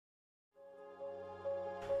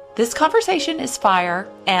This conversation is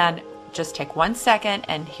fire, and just take 1 second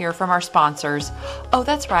and hear from our sponsors. Oh,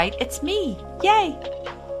 that's right, it's me. Yay!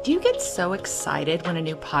 Do you get so excited when a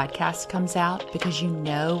new podcast comes out because you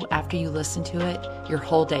know after you listen to it, your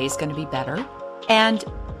whole day is going to be better? And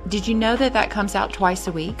did you know that comes out twice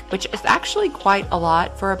a week, which is actually quite a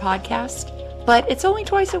lot for a podcast, but it's only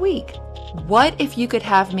twice a week. What if you could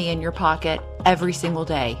have me in your pocket every single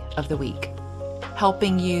day of the week,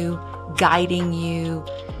 helping you, guiding you,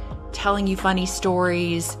 telling you funny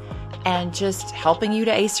stories, and just helping you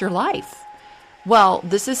to ace your life? Well,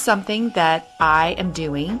 this is something that I am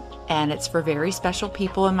doing, and it's for very special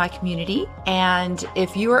people in my community. And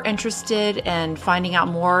if you are interested in finding out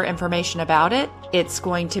more information about it, it's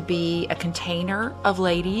going to be a container of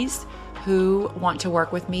ladies who want to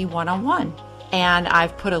work with me one-on-one. And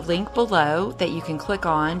I've put a link below that you can click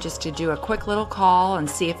on just to do a quick little call and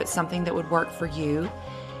see if it's something that would work for you.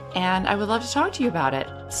 And I would love to talk to you about it.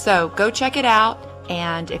 So go check it out.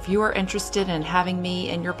 And if you are interested in having me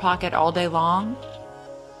in your pocket all day long,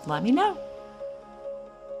 let me know.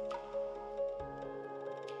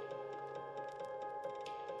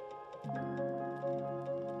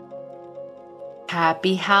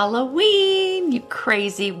 Happy Halloween, you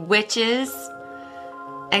crazy witches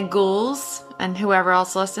and ghouls and whoever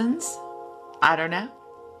else listens. I don't know.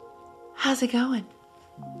 How's it going?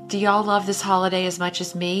 Do y'all love this holiday as much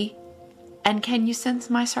as me? And can you sense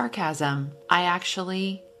my sarcasm? I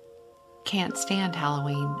actually can't stand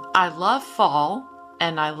Halloween. I love fall,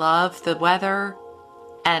 and I love the weather,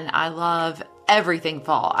 and I love everything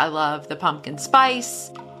fall. I love the pumpkin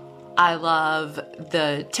spice. I love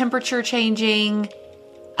the temperature changing.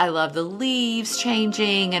 I love the leaves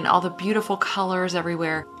changing and all the beautiful colors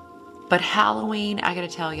everywhere. But Halloween, I gotta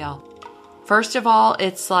tell y'all, first of all,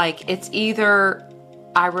 it's either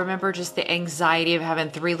I remember just the anxiety of having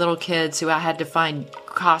 3 little kids who I had to find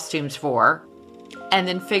costumes for, and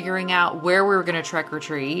then figuring out where we were going to trick or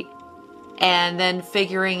treat, and then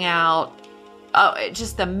figuring out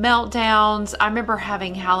just the meltdowns. I remember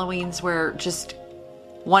having Halloweens where just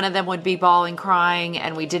one of them would be bawling, crying,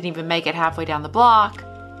 and we didn't even make it halfway down the block.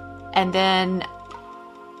 And then,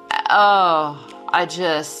 I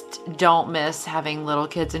just don't miss having little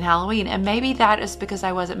kids in Halloween. And maybe that is because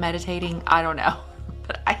I wasn't meditating. I don't know.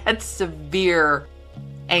 But I had severe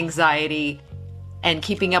anxiety and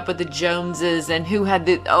keeping up with the Joneses and who had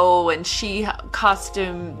and she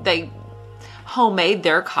costume. They homemade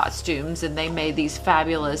their costumes and they made these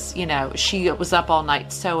fabulous, she was up all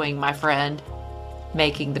night sewing, my friend,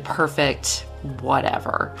 making the perfect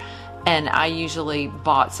whatever. And I usually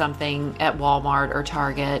bought something at Walmart or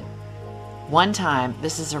Target. One time,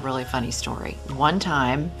 this is a really funny story. One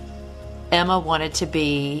time, Emma wanted to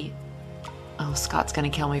be, Scott's going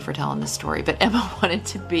to kill me for telling this story, but Emma wanted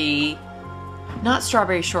to be not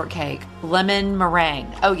strawberry shortcake, lemon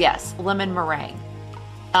meringue. Oh yes, lemon meringue.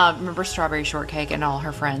 Remember strawberry shortcake and all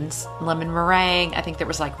her friends? Lemon meringue. I think there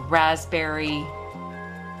was like raspberry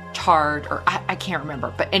tart, or I can't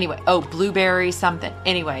remember. But anyway, blueberry something.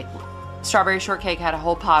 Anyway, strawberry shortcake had a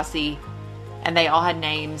whole posse and they all had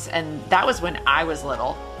names, and that was when I was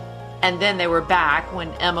little. And then they were back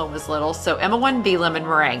when Emma was little. So Emma wanted to be lemon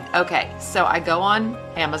meringue. Okay, so I go on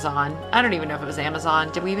Amazon. I don't even know if it was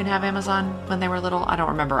Amazon. Did we even have Amazon when they were little? I don't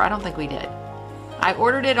remember. I don't think we did. I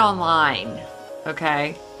ordered it online,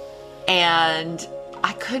 okay? And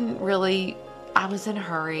I was in a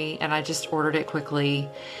hurry and I just ordered it quickly.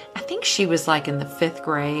 I think she was like in the 5th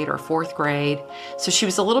grade or 4th grade. So she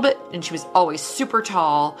was a little bit, and she was always super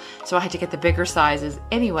tall. So I had to get the bigger sizes.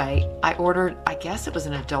 Anyway, I ordered, I guess it was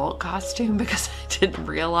an adult costume because I didn't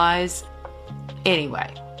realize.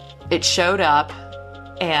 Anyway, it showed up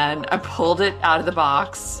and I pulled it out of the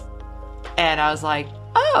box and I was like,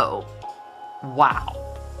 oh, wow.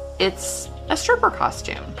 It's a stripper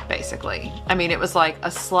costume, basically. I mean, it was like a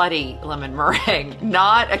slutty lemon meringue,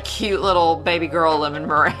 not a cute little baby girl lemon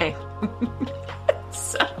meringue.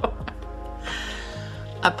 So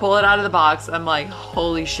I pull it out of the box. I'm like,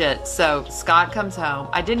 holy shit. So Scott comes home.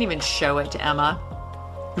 I didn't even show it to Emma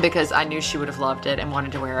because I knew she would have loved it and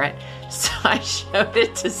wanted to wear it. So I showed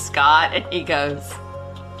it to Scott and he goes,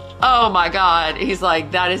 oh my God. He's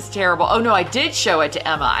like, that is terrible. Oh no, I did show it to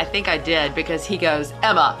Emma. I think I did, because he goes,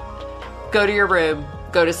 Emma, go to your room,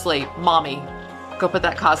 go to sleep. Mommy, go put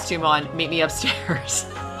that costume on, meet me upstairs.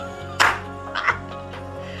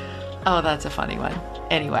 Oh, that's a funny one.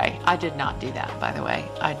 Anyway, I did not do that, by the way.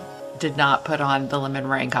 I did not put on the lemon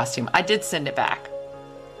meringue costume. I did send it back.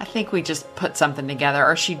 I think we just put something together,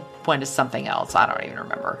 or she went to something else. I don't even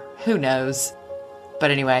remember. Who knows?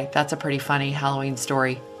 But anyway, that's a pretty funny Halloween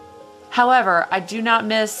story. However, I do not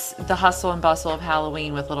miss the hustle and bustle of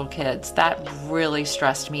Halloween with little kids. That really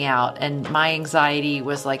stressed me out, and my anxiety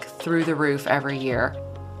was like through the roof every year.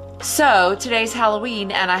 So today's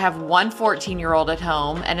Halloween, and I have one 14-year-old at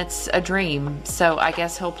home, and it's a dream. So I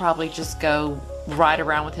guess he'll probably just go ride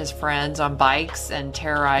around with his friends on bikes and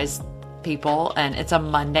terrorize people, and it's a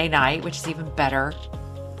Monday night, which is even better.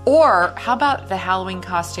 Or how about the Halloween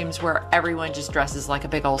costumes where everyone just dresses like a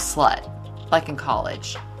big old slut, like in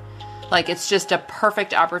college? Like, it's just a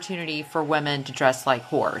perfect opportunity for women to dress like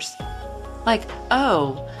whores. Like,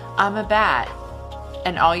 oh, I'm a bat.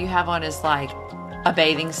 And all you have on is like a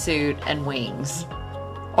bathing suit and wings.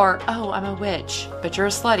 Or, oh, I'm a witch, but you're a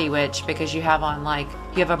slutty witch because you have on like,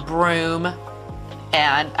 you have a broom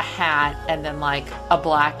and a hat and then like a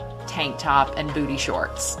black tank top and booty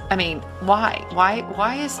shorts. I mean, why?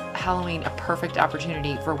 Why is Halloween a perfect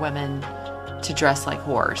opportunity for women to dress like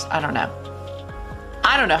whores? I don't know.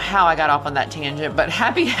 I don't know how I got off on that tangent, but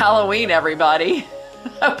happy Halloween, everybody.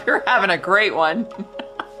 Hope you're having a great one.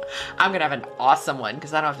 I'm going to have an awesome one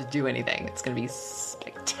because I don't have to do anything. It's going to be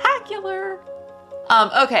spectacular.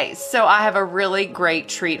 Okay, so I have a really great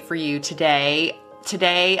treat for you today.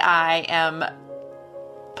 Today I am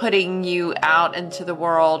putting you out into the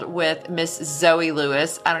world with Miss Zoe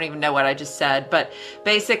Lewis. I don't even know what I just said, but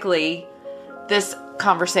basically this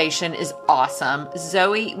conversation is awesome.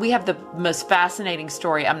 Zoe, we have the most fascinating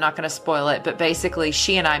story. I'm not going to spoil it, but basically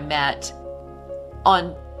she and I met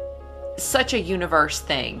on such a universe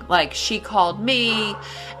thing. Like, she called me,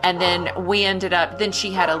 and then we ended up, then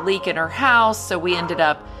she had a leak in her house, so we ended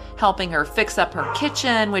up helping her fix up her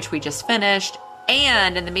kitchen, which we just finished.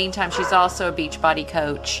 And in the meantime, she's also a Beachbody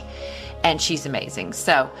coach, and she's amazing.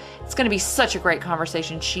 So it's going to be such a great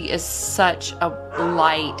conversation. She is such a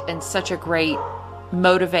light and such a great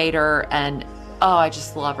motivator, and oh, I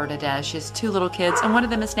just love her to death. She has 2 little kids, and one of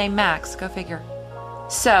them is named Max. Go figure.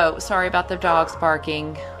 So sorry about the dogs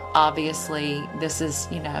barking. Obviously, this is,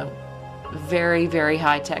 very, very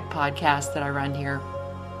high-tech podcast that I run here.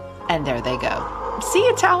 And there they go. See,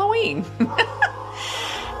 it's Halloween.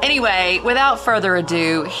 Anyway, without further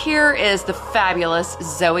ado, here is the fabulous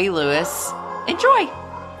Zoe Lewis. Enjoy.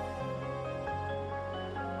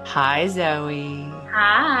 Hi, Zoe.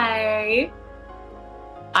 Hi.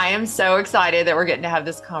 I am so excited that we're getting to have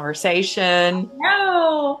this conversation.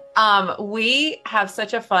 No. We have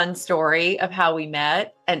such a fun story of how we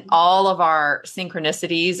met, and all of our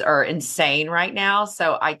synchronicities are insane right now.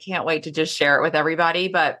 So I can't wait to just share it with everybody.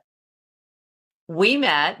 But we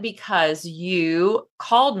met because you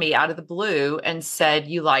called me out of the blue and said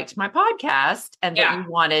you liked my podcast and that you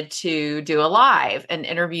wanted to do a live and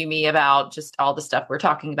interview me about just all the stuff we're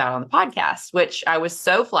talking about on the podcast, which I was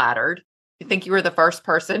so flattered. I think you were the first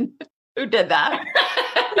person who did that,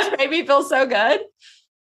 which made me feel so good.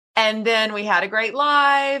 And then we had a great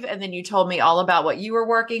live, and then you told me all about what you were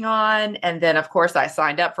working on. And then, of course, I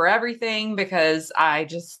signed up for everything because I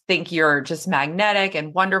just think you're just magnetic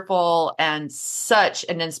and wonderful and such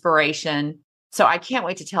an inspiration. So I can't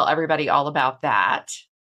wait to tell everybody all about that.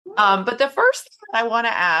 But the first thing I want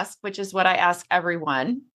to ask, which is what I ask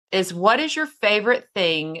everyone, is what is your favorite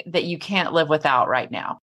thing that you can't live without right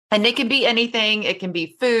now? And it can be anything. It can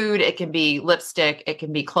be food. It can be lipstick. It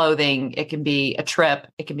can be clothing. It can be a trip.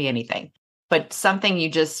 It can be anything. But something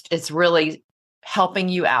it's really helping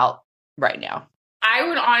you out right now. I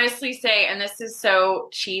would honestly say, and this is so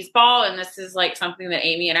cheeseball, and this is like something that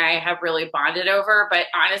Amy and I have really bonded over, but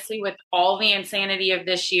honestly, with all the insanity of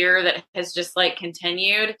this year that has just like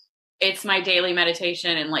continued, it's my daily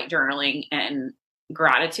meditation and like journaling and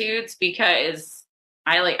gratitudes, because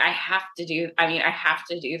I have to do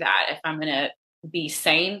that if I'm going to be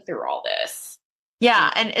sane through all this.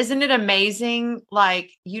 Yeah. And isn't it amazing?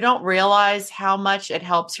 Like, you don't realize how much it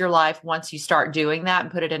helps your life once you start doing that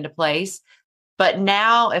and put it into place. But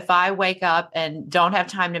now if I wake up and don't have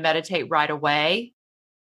time to meditate right away,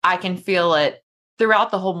 I can feel it throughout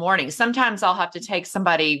the whole morning. Sometimes I'll have to take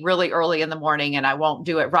somebody really early in the morning and I won't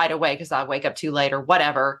do it right away because I'll wake up too late or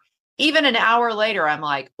whatever. Even an hour later, I'm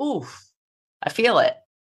like, oof. I feel it.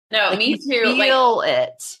 No, like, me too. Feel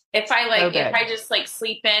it. If I just like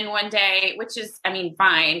sleep in one day, which is,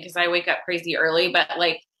 fine, because I wake up crazy early, but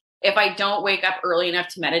like if I don't wake up early enough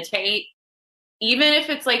to meditate, even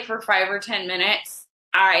if it's like for 5 or 10 minutes,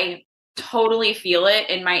 I totally feel it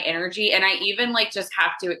in my energy. And I even like just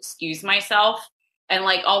have to excuse myself, and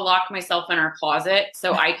like I'll lock myself in our closet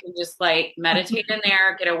so I can just like meditate in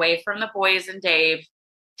there, get away from the boys and Dave,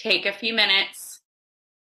 take a few minutes,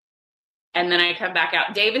 and then I come back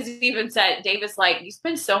out. Dave is like, you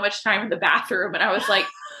spend so much time in the bathroom. And I was like,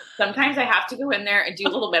 sometimes I have to go in there and do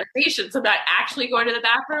little meditations. I'm not actually going to the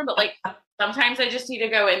bathroom, but like sometimes I just need to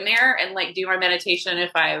go in there and like do my meditation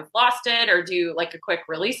if I've lost it, or do like a quick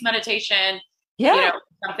release meditation,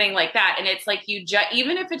 something like that. And it's like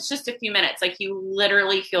even if it's just a few minutes, like you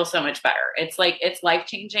literally feel so much better. It's like, it's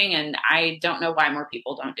life-changing. And I don't know why more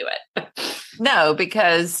people don't do it. No,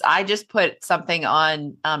 because I just put something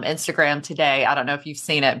on Instagram today. I don't know if you've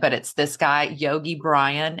seen it, but it's this guy, Yogi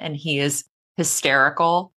Brian, and he is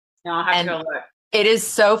hysterical. No, I'll have to go look. It is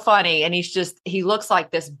so funny. And he looks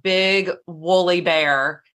like this big woolly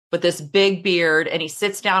bear with this big beard. And he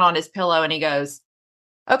sits down on his pillow and he goes,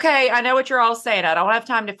 okay, I know what you're all saying. I don't have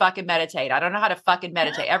time to fucking meditate. I don't know how to fucking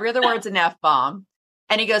meditate. Every other word's an F-bomb.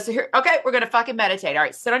 And he goes, here, okay, we're going to fucking meditate. All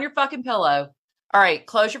right, sit on your fucking pillow. All right,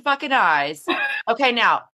 close your fucking eyes. Okay,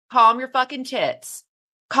 now calm your fucking tits.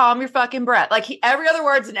 Calm your fucking breath. Like every other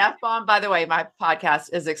word's an F-bomb. By the way, my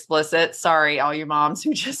podcast is explicit. Sorry, all you moms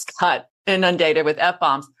who just got inundated with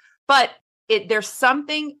F-bombs. But there's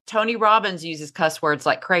something, Tony Robbins uses cuss words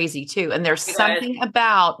like crazy too. And there's something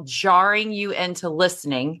about jarring you into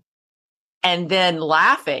listening and then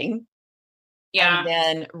laughing. Yeah. And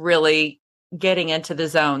then really getting into the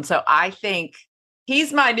zone. So I think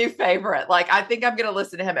he's my new favorite. Like, I think I'm going to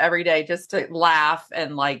listen to him every day just to laugh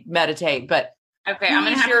and like meditate. But okay, I'm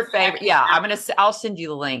going to have your favorite. Yeah. I'll send you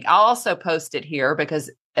the link. I'll also post it here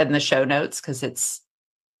because in the show notes, because it's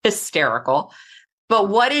hysterical. But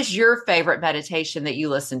what is your favorite meditation that you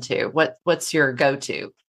listen to? What's your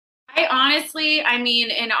go-to? I mean,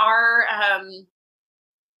 in our,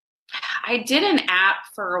 I did an app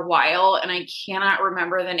for a while and I cannot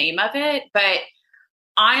remember the name of it, but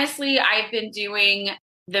honestly, I've been doing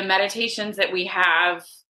the meditations that we have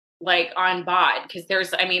like on BOD, because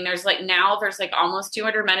there's like almost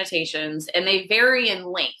 200 meditations and they vary in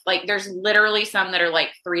length. Like there's literally some that are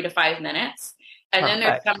like 3 to 5 minutes. And then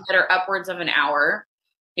there's some that are upwards of an hour.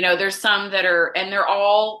 There's some that are, and they're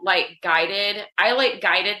all like guided. I like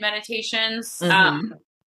guided meditations. Mm-hmm.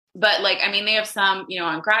 But like, I mean, they have some,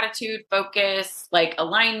 on gratitude, focus, like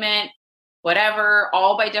alignment, whatever,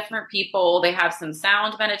 all by different people. They have some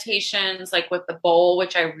sound meditations, like with the bowl,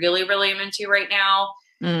 which I really, really am into right now.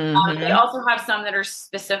 Mm-hmm. They also have some that are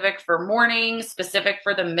specific for morning, specific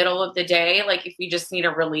for the middle of the day, like if you just need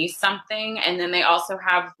to release something. And then they also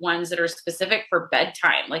have ones that are specific for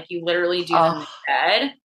bedtime, like you literally do them in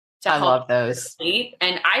bed to I help love those. sleep.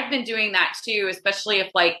 And I've been doing that too, especially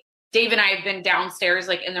if like Dave and I have been downstairs,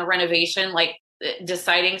 like in the renovation, like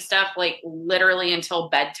deciding stuff, like literally until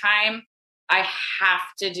bedtime. I have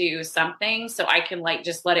to do something so I can like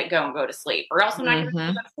just let it go and go to sleep, or else I'm not going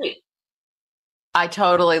to go to sleep. I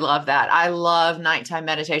totally love that. I love nighttime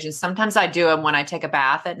meditations. Sometimes I do them when I take a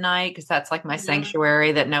bath at night, because that's like my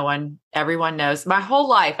sanctuary that everyone knows. My whole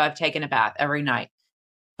life I've taken a bath every night.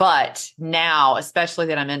 But now, especially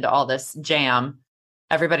that I'm into all this jam,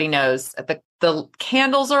 everybody knows the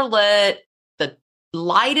candles are lit. The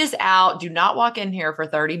light is out. Do not walk in here for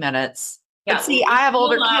 30 minutes. Yeah, but see, I have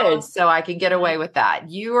older kids, so I can get away with that.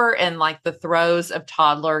 You are in like the throes of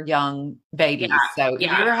toddler, young babies. So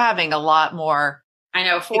you're having a lot more. I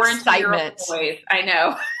know, 4 and 2-year-old boys. I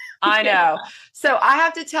know. I know. So I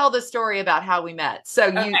have to tell the story about how we met. So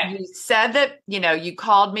you said that, you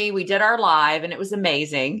called me, we did our live and it was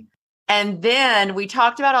amazing. And then we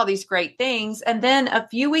talked about all these great things. And then a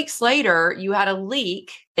few weeks later, you had a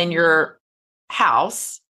leak in your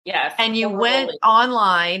house. Yes. And you went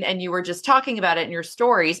online and you were just talking about it in your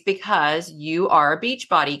stories because you are a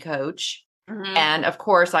Beachbody coach. Mm-hmm. And of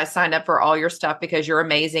course I signed up for all your stuff because you're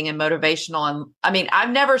amazing and motivational. And I mean,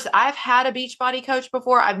 I've had a Beachbody coach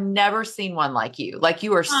before. I've never seen one like you. Like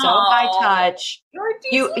you are so high touch.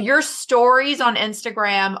 Your stories on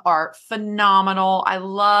Instagram are phenomenal. I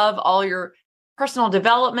love all your personal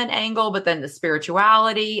development angle, but then the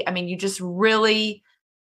spirituality. I mean, you've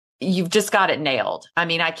just got it nailed. I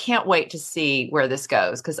mean, I can't wait to see where this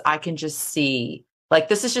goes, because I can just see like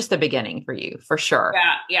this is just the beginning for you for sure.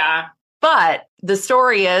 Yeah. Yeah. But the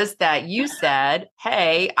story is that you said,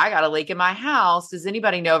 hey, I got a leak in my house. Does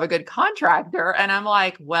anybody know of a good contractor? And I'm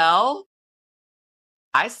like, well,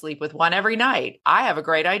 I sleep with one every night. I have a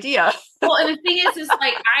great idea. Well, and the thing is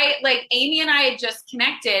like Amy and I had just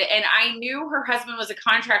connected and I knew her husband was a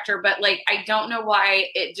contractor, but like, I don't know why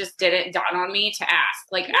it just didn't dawn on me to ask.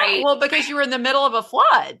 Because you were in the middle of a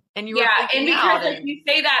flood and you were and because like you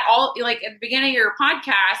say that all like at the beginning of your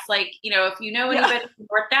podcast, like, if you know anybody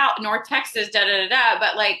from North Texas,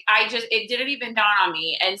 but like, it didn't even dawn on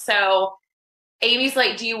me. And so Amy's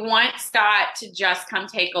like, do you want Scott to just come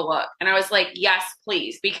take a look? And I was like, yes,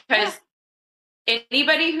 please. Because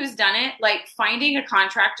anybody who's done it, like finding a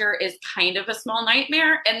contractor is kind of a small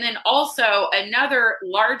nightmare. And then also another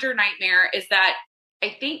larger nightmare is that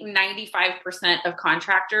I think 95% of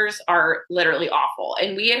contractors are literally awful.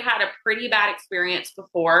 And we had a pretty bad experience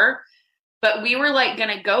before, but we were like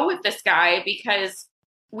going to go with this guy because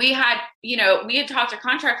we had talked to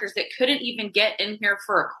contractors that couldn't even get in here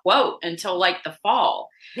for a quote until like the fall.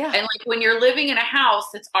 Yeah. And like when you're living in a house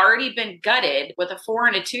that's already been gutted with a 4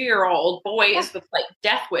 and a 2-year-old boys with like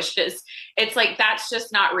death wishes, it's like, that's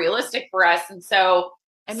just not realistic for us. And so,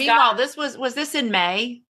 and meanwhile, was this in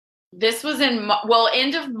May? This was end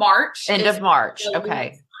of March. End of March.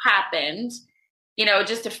 Okay. Happened,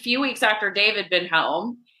 just a few weeks after Dave had been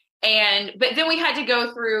home. But then we had to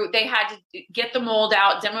go through, they had to get the mold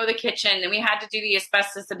out, demo the kitchen, and we had to do the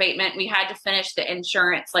asbestos abatement. We had to finish the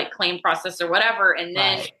insurance, like claim process or whatever. And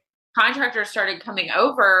then contractors started coming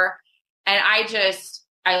over, and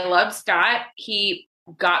I love Scott. He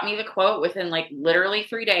got me the quote within like literally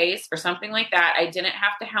 3 days or something like that. I didn't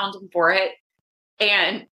have to hound him for it.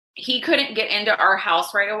 And he couldn't get into our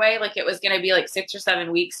house right away. Like it was going to be like 6 or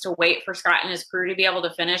 7 weeks to wait for Scott and his crew to be able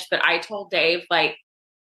to finish. But I told Dave, like,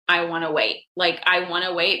 I want to wait. Like, I want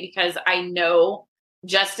to wait because I know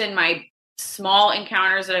just in my small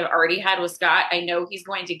encounters that I've already had with Scott, I know he's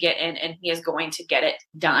going to get in and he is going to get it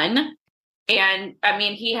done. And I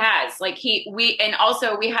mean, he has and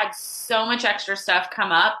also we had so much extra stuff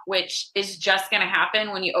come up, which is just going to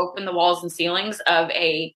happen when you open the walls and ceilings of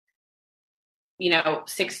a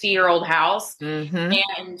 60-year-old house. Mm-hmm.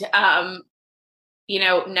 And,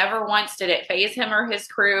 never once did it faze him or his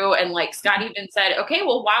crew. And like Scott even said, okay,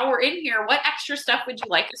 well, while we're in here, what extra stuff would you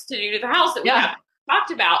like us to do to the house that we haven't talked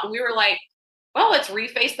about? And we were like, well, let's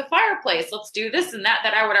reface the fireplace. Let's do this and that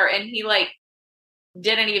I would. And he like,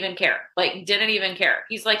 didn't even care.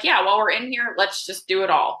 He's like, yeah, while we're in here, let's just do it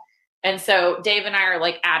all. And so Dave and I are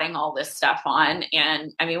like adding all this stuff on.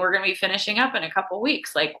 And I mean, we're going to be finishing up in a couple of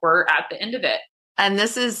weeks. Like we're at the end of it. And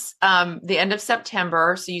this is the end of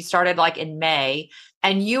September. So you started like in May,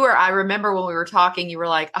 and I remember when we were talking, you were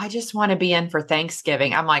like, I just want to be in for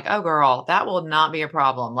Thanksgiving. I'm like, oh girl, that will not be a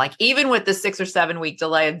problem. Like even with the 6 or 7 week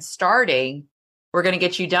delay in starting, we're going to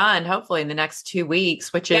get you done hopefully in the next 2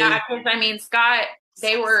 weeks, which is. Yeah, because I mean, Scott,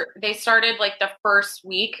 they started like the first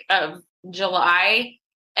week of July.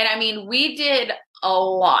 And I mean, we did a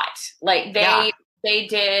lot. Like they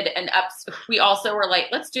did we also were like,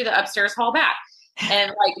 let's do the upstairs hall back.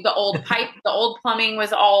 And like the old plumbing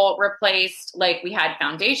was all replaced. Like we had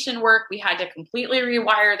foundation work. We had to completely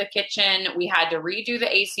rewire the kitchen. We had to redo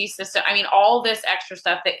the AC system. I mean, all this extra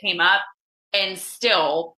stuff that came up, and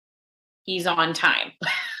still he's on time.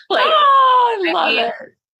 Like, I love it.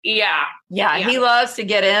 Yeah. He loves to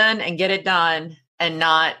get in and get it done and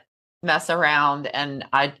not mess around. And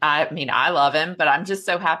I mean, I love him, but I'm just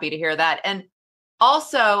so happy to hear that. And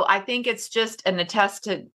also I think it's just an attest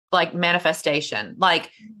to like manifestation.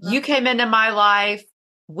 Like you came into my life,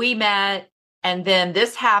 we met, and then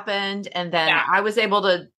this happened. And then I was able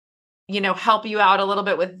to, help you out a little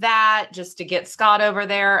bit with that just to get Scott over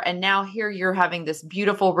there. And now here you're having this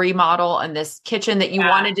beautiful remodel and this kitchen that you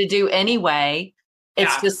wanted to do anyway.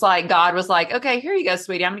 It's just like God was like, okay, here you go,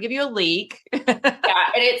 sweetie. I'm gonna give you a leak.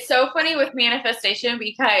 And it's so funny with manifestation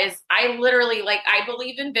because I literally I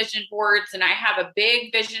believe in vision boards, and I have a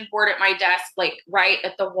big vision board at my desk, like right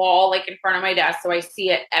at the wall, like in front of my desk. So I see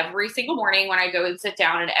it every single morning when I go and sit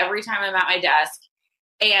down, and every time I'm at my desk.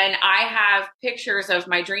 And I have pictures of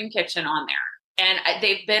my dream kitchen on there. And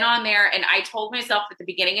they've been on there. And I told myself at the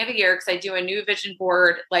beginning of the year, because I do a new vision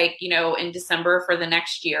board, in December for the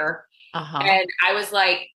next year. And I was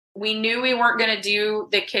like, we knew we weren't going to do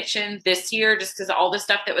the kitchen this year just because of all the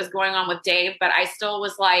stuff that was going on with Dave. But I still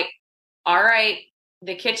was like, all right,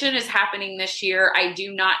 the kitchen is happening this year. I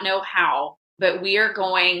do not know how, but we are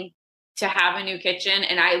going to have a new kitchen.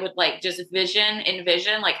 And I would just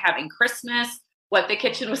envision like having Christmas, what the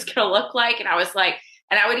kitchen was going to look like. And I was like,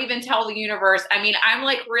 and I would even tell the universe, I mean, I'm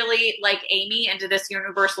like really like Amy into this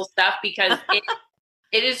universal stuff because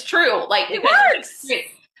it is true. Like it works.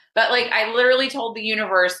 But I literally told the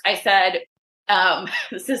universe, I said,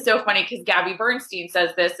 this is so funny because Gabby Bernstein says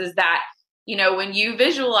this, is that, when you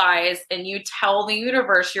visualize and you tell the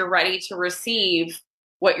universe you're ready to receive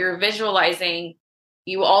what you're visualizing,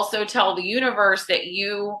 you also tell the universe that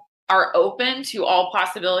you are open to all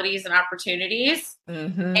possibilities and opportunities.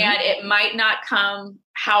 Mm-hmm. And it might not come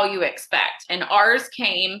how you expect. And ours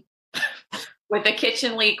came with a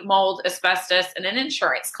kitchen leak, mold, asbestos, and an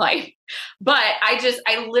insurance claim. But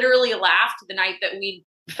I literally laughed the night that we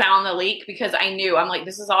found the leak because I knew, I'm like,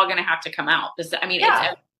 this is all going to have to come out. It's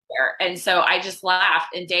there. And so I just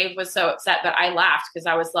laughed, and Dave was so upset, but I laughed because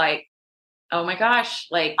I was like, oh my gosh,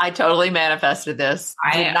 like I totally manifested this.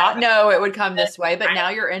 Did not know it would come this way, but now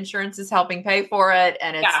your insurance is helping pay for it.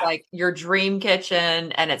 And it's like your dream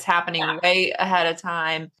kitchen, and it's happening way ahead of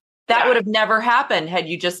time. That would have never happened had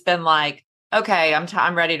you just been like, okay,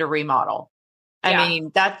 I'm ready to remodel. I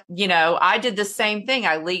mean, that, I did the same thing.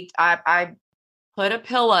 I put a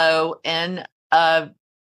pillow in a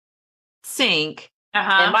sink in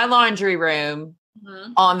my laundry room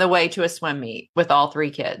on the way to a swim meet with all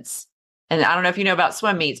 3 kids. And I don't know if you know about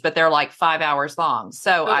swim meets, but they're like 5 hours long.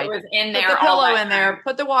 So I was in put there the pillow in there,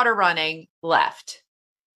 put the water running, left.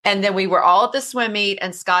 And then we were all at the swim meet,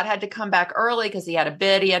 and Scott had to come back early because he had a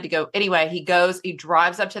bid. He had to go. Anyway, he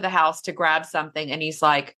drives up to the house to grab something. And he's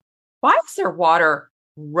like, why is there water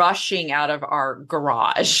rushing out of our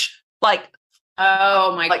garage? Like,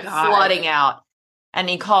 oh my God, flooding out. And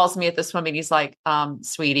he calls me at the swim meet. He's like,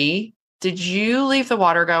 sweetie, did you leave the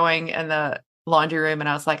water going in the laundry room? And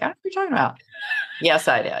I was like, I don't know what you're talking about. Yes,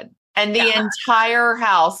 I did. And the entire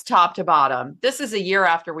house, top to bottom. This is a year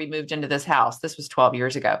after we moved into this house. This was 12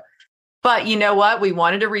 years ago. But you know what? We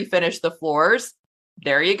wanted to refinish the floors.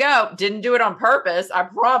 There you go. Didn't do it on purpose. I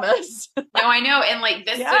promise. No, I know. And like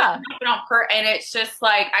this didn't happen on purpose. And it's just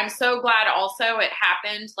like, I'm so glad also it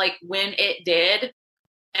happened like when it did.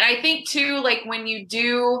 And I think too, like when you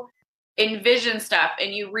do envision stuff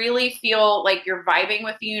and you really feel like you're vibing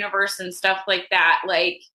with the universe and stuff like that,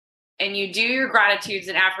 like, and you do your gratitudes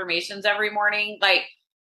and affirmations every morning, like,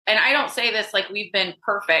 and I don't say this like we've been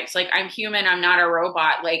perfect. Like I'm human, I'm not a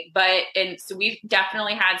robot. Like, and so we've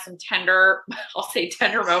definitely had some tender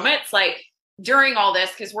moments like during all this,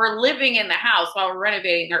 because we're living in the house while we're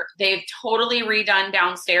renovating. They've totally redone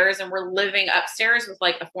downstairs, and we're living upstairs with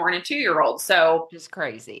like a 4 and a 2-year-old. So just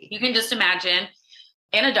crazy. You can just imagine,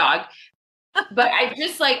 and a dog. But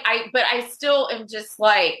I still am just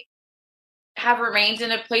like, have remained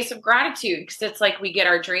in a place of gratitude, because it's like we get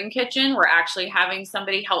our dream kitchen. We're actually having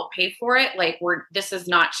somebody help pay for it. Like this is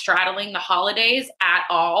not straddling the holidays at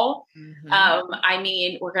all. Mm-hmm. I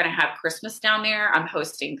mean, we're going to have Christmas down there. I'm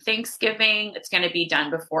hosting Thanksgiving. It's going to be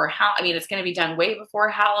done before it's going to be done way before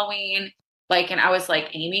Halloween. Like, and I was like,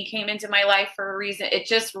 Amy came into my life for a reason. It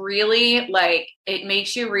just really like, it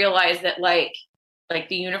makes you realize that like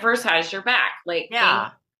the universe has your back. Like,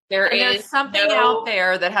 there's something out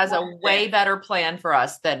there that has a way better plan for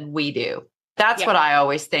us than we do. That's what I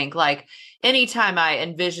always think. Like anytime I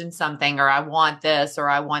envision something, or I want this, or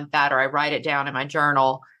I want that, or I write it down in my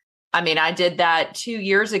journal. I mean, I did that 2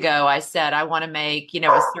 years ago. I said, I want to make,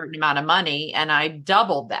 a certain amount of money, and I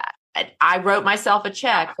doubled that. I wrote myself a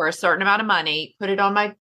check for a certain amount of money, put it on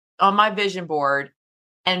my vision board.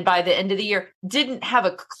 And by the end of the year, didn't have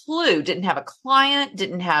a clue, didn't have a client,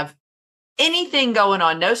 didn't have anything going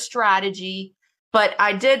on, no strategy. But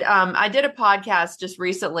I did a podcast just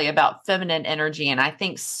recently about feminine energy. And I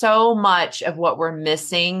think so much of what we're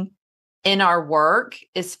missing in our work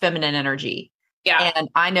is feminine energy. Yeah. And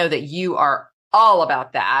I know that you are all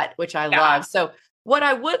about that, which I love. So what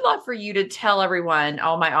I would love for you to tell everyone,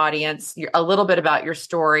 all my audience, a little bit about your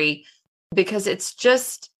story, because it's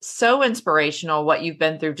just so inspirational what you've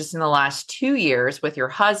been through just in the last 2 years with your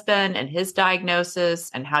husband and his diagnosis,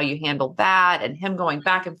 and how you handled that, and him going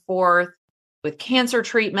back and forth with cancer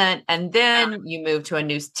treatment. And then you moved to a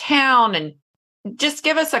new town, and just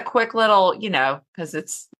give us a quick little, because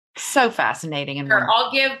it's so fascinating. And sure,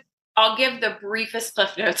 I'll give the briefest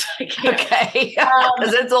cliff notes I can. Okay.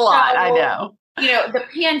 Because it's a lot. I know. The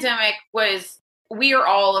pandemic we are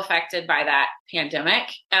all affected by that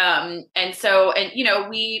pandemic. And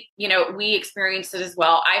we experienced it as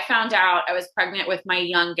well. I found out I was pregnant with my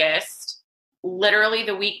youngest literally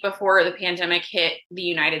the week before the pandemic hit the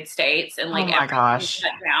United States, and like, oh my gosh,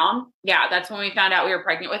 shut down. Yeah. That's when we found out we were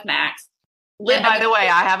pregnant with Max. And by the way,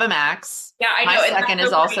 I have a Max. Yeah, I know. My second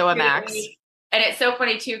is also a Max. And it's so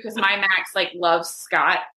funny too, because my Max loves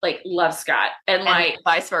Scott, and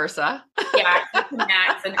vice versa. Yeah,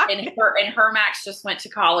 Max and her Max just went to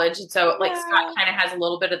college, and so Scott kind of has a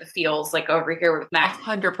little bit of the feels over here with Max.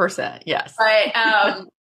 100%, yes. But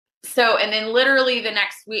so, and then literally the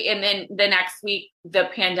next week, the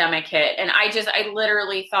pandemic hit, and I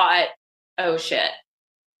literally thought, oh shit,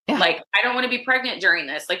 I don't want to be pregnant during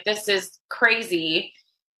this. This is crazy.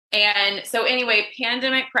 And so anyway,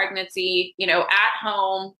 pandemic pregnancy, at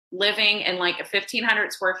home, living in a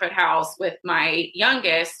 1,500 square foot house with my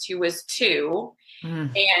youngest, who was 2.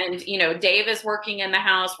 Mm. And, Dave is working in the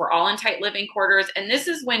house. We're all in tight living quarters. And this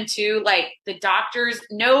is when too, the doctors,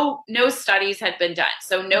 no studies had been done.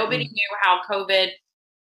 So nobody knew how COVID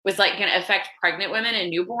was going to affect pregnant women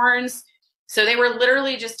and newborns. So they were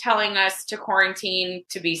literally just telling us to quarantine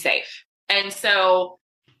to be safe. And so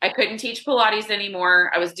I couldn't teach Pilates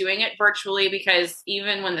anymore. I was doing it virtually because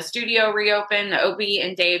even when the studio reopened, the OB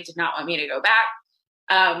and Dave did not want me to go back.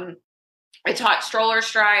 I taught stroller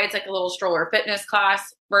strides, like a little stroller fitness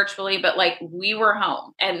class virtually, but like we were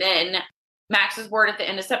home. And then Max was born at the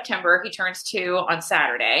end of September. He turns 2 on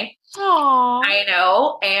Saturday. Aww. I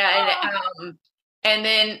know. And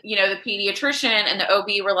then, you know, the pediatrician and the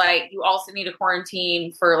OB were like, you also need to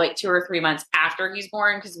quarantine for like 2 or 3 months after he's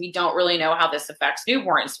born because we don't really know how this affects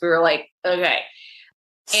newborns. We were like, okay.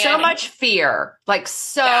 So much fear, like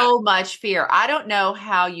much fear. I don't know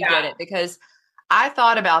how you did it because I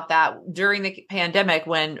thought about that during the pandemic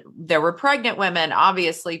when there were pregnant women.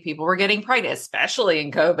 Obviously, people were getting pregnant, especially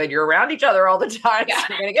in COVID. You're around each other all the time. So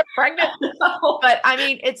you're going to get pregnant. But I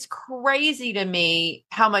mean, it's crazy to me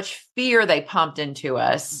how much fear they pumped into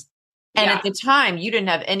us. And at the time, you didn't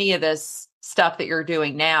have any of this stuff that you're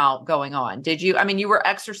doing now going on. Did you? I mean, you were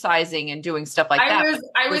exercising and doing stuff like that.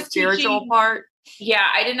 I was spiritual teaching, part. Yeah,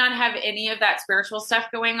 I did not have any of that spiritual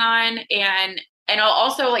stuff going on. And I'll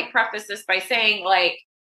also like preface this by saying like,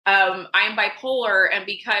 I'm bipolar, and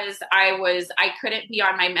because I couldn't be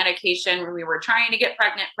on my medication when we were trying to get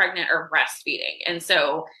pregnant or breastfeeding. And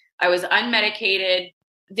so I was unmedicated.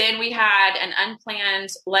 Then we had an unplanned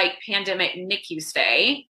like pandemic NICU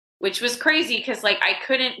stay, which was crazy because like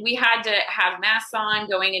we had to have masks on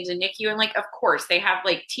going into NICU. And like, of course they have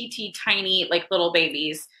like tiny, like little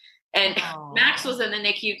babies. And Max was in the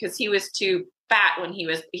NICU because he was too fat when he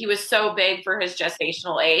was so big for his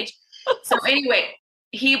gestational age. So anyway,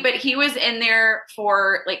 he was in there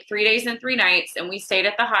for like 3 days and 3 nights, and we stayed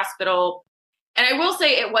at the hospital. And I will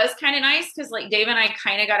say it was kind of nice because like Dave and I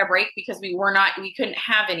kind of got a break because we couldn't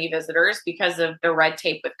have any visitors because of the red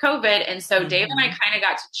tape with COVID. And so Dave and I kind of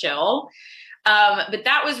got to chill. But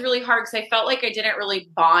that was really hard because I felt like I didn't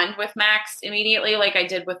really bond with Max immediately like I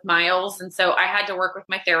did with Miles. And so I had to work with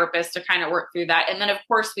my therapist to kind of work through that. And then of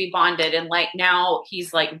course we bonded, and like now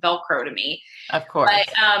he's like Velcro to me. Of course.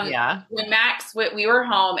 But when we were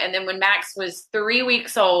home, and then when Max was 3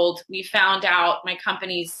 weeks old, we found out my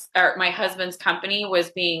husband's company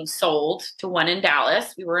was being sold to one in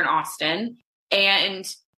Dallas. We were in Austin, and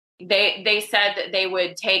they said that they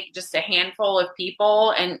would take just a handful of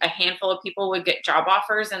people, and a handful of people would get job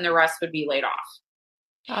offers and the rest would be laid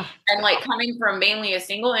off. And like coming from mainly a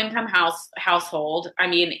single income household, I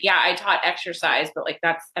mean, I taught exercise, but like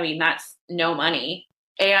that's no money.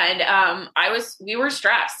 And we were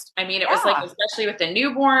stressed. I mean, it was like, especially with the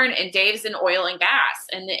newborn, and Dave's in oil and gas,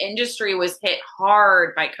 and the industry was hit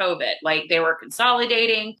hard by COVID. Like they were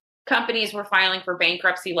consolidating. Companies were filing for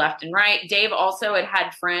bankruptcy left and right. Dave also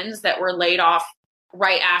had friends that were laid off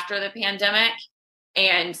right after the pandemic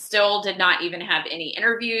and still did not even have any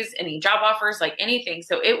interviews, any job offers, like anything.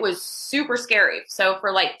 So it was super scary. So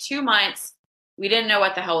for like 2 months, we didn't know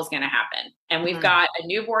what the hell was going to happen. And we've got a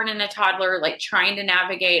newborn and a toddler, like trying to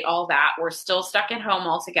navigate all that. We're still stuck at home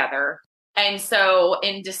all together. And so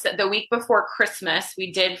the week before Christmas,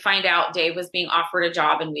 we did find out Dave was being offered a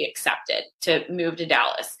job, and we accepted to move to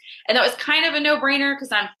Dallas. And that was kind of a no-brainer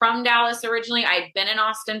because I'm from Dallas originally. I'd been in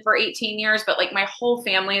Austin for 18 years, but like my whole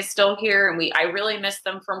family is still here, and I really miss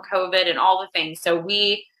them from COVID and all the things. So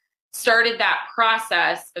we started that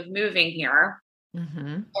process of moving here.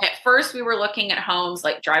 And at first we were looking at homes,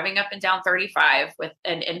 like driving up and down 35 with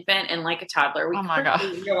an infant and like a toddler. We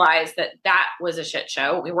quickly realized that was a shit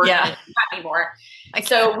show. We weren't doing that anymore.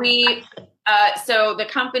 So so the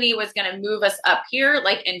company was going to move us up here,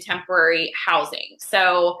 like in temporary housing.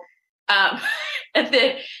 So, and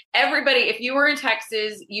then everybody, if you were in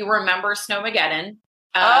Texas, you remember Snowmageddon.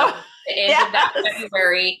 The end of that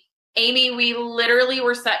February. Amy, we literally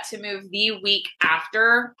were set to move the week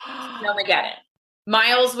after Snowmageddon.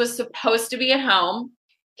 Miles was supposed to be at home.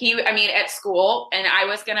 At school, and I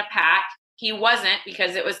was going to pack. He wasn't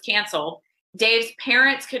because it was canceled. Dave's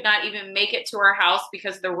parents could not even make it to our house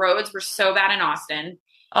because the roads were so bad in Austin.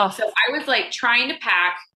 So I was like trying to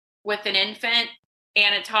pack with an infant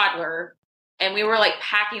and a toddler, and we were like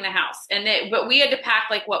packing the house. But we had to pack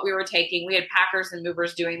like what we were taking. We had packers and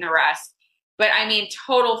movers doing the rest. But I mean,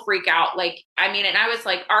 total freak out. And I was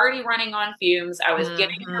like already running on fumes. I was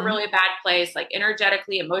getting in a really bad place, like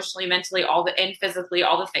energetically, emotionally, mentally, and physically,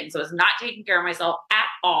 all the things. I was not taking care of myself at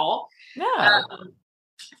all. No.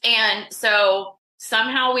 And so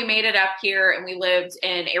somehow we made it up here, and we lived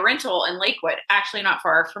in a rental in Lakewood, actually not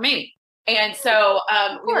far from me. And so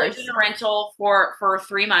we lived in a rental for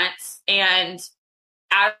 3 months, and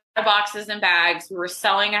out of boxes and bags, we were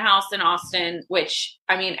selling a house in Austin, which,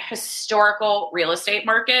 historical real estate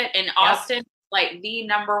market in Austin. like the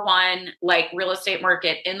number one like real estate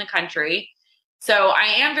market in the country. So I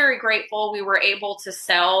am very grateful we were able to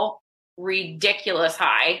sell ridiculous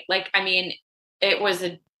high. Like, I mean, it was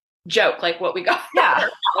a joke, like what we got. Yeah.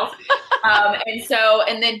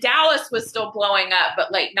 And then Dallas was still blowing up,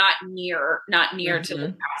 but like not near to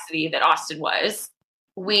the capacity that Austin was.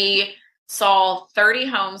 We saw 30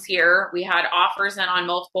 homes here. We had offers in on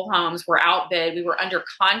multiple homes. We're outbid. We were under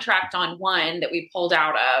contract on one that we pulled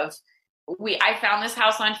out of. I found this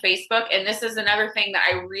house on Facebook, and this is another thing that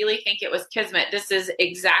I really think it was kismet. This is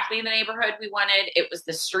exactly the neighborhood we wanted. It was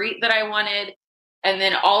the street that I wanted. And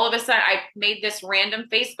then all of a sudden I made this random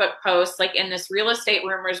Facebook post, like in this real estate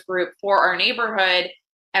rumors group for our neighborhood.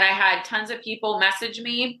 And I had tons of people message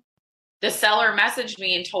me. The seller messaged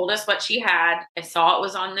me and told us what she had. I saw it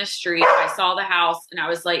was on this street. I saw the house and I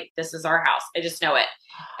was like, this is our house. I just know it.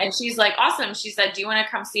 And she's like, awesome. She said, do you want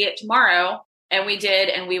to come see it tomorrow? And we did.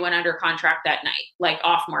 And we went under contract that night, like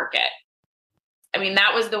off market. I mean,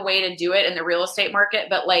 that was the way to do it in the real estate market.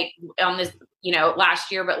 But like on this,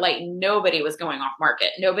 last year, but like nobody was going off market.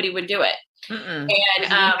 Nobody would do it. And you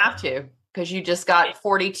have to, because you just got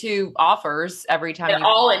 42 offers every time you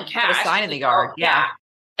all in cash. Put a sign in the yard. Yeah.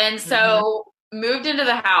 And so moved into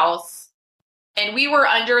the house, and we were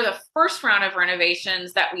under the first round of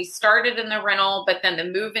renovations that we started in the rental, but then the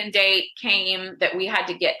move-in date came that we had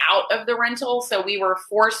to get out of the rental. So we were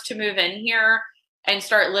forced to move in here and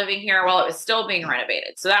start living here while it was still being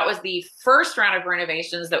renovated. So that was the first round of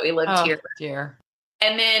renovations that we lived here. Dear.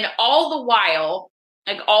 And then all the while,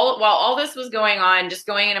 while all this was going on, just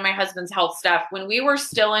going into my husband's health stuff, when we were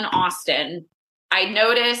still in Austin, I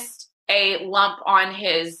noticed a lump on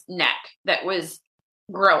his neck that was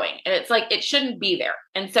growing. And it's like, it shouldn't be there.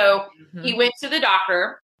 And so he went to the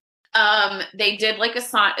doctor. They did like they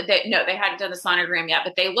hadn't done the sonogram yet,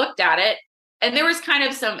 but they looked at it. And there was kind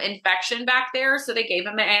of some infection back there. So they gave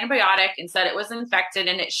him an antibiotic and said it was infected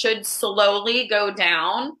and it should slowly go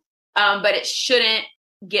down, but it shouldn't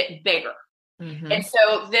get bigger. And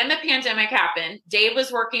so then the pandemic happened. Dave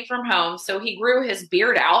was working from home. So he grew his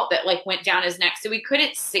beard out that like went down his neck. So we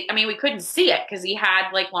couldn't see it because he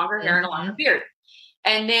had like longer hair and a longer beard.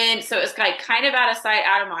 And then, so it was like kind of out of sight,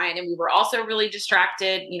 out of mind. And we were also really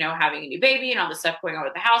distracted, having a new baby and all the stuff going on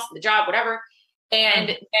with the house, the job, whatever. And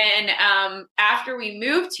then after we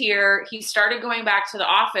moved here, he started going back to the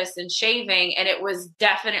office and shaving, and it was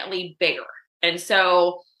definitely bigger. And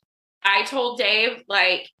so I told Dave,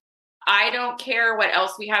 like, I don't care what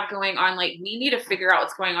else we have going on. Like, we need to figure out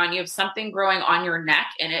what's going on. You have something growing on your neck,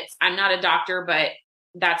 and I'm not a doctor, but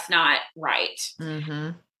that's not right.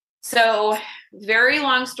 So very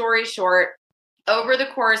long story short, over the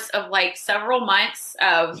course of like several months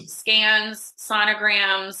of scans,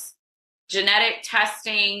 sonograms, genetic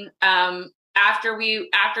testing, after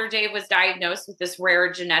Dave was diagnosed with this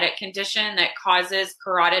rare genetic condition that causes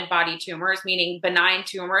carotid body tumors, meaning benign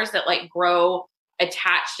tumors that like grow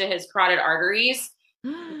attached to his carotid arteries,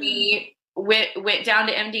 we went down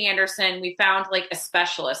to MD Anderson. We found like a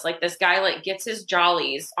specialist, like this guy like gets his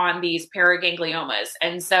jollies on these paragangliomas.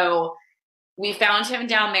 And so we found him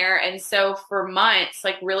down there. And so for months,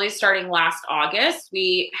 like really starting last August,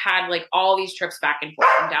 we had like all these trips back and forth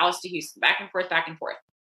from Dallas to Houston, back and forth, back and forth.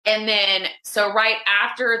 And then, so right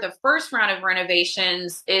after the first round of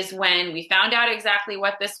renovations is when we found out exactly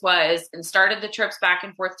what this was and started the trips back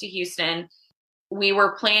and forth to Houston. We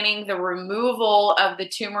were planning the removal of the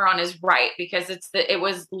tumor on his right because it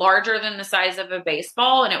was larger than the size of a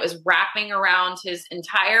baseball, and it was wrapping around his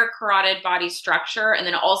entire carotid body structure and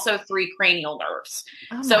then also 3 cranial nerves.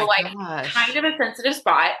 Oh so like gosh. Kind of a sensitive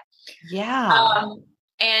spot. Yeah.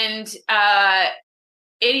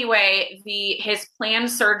 Anyway, his planned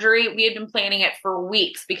surgery, we had been planning it for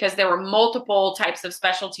weeks because there were multiple types of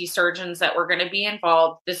specialty surgeons that were going to be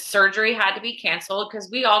involved. The surgery had to be canceled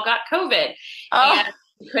because we all got COVID and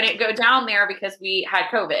we couldn't go down there because we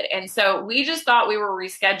had COVID. And so we just thought we were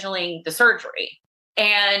rescheduling the surgery.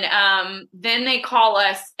 And then they call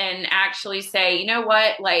us and actually say, you know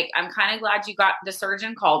what, like, I'm kind of glad the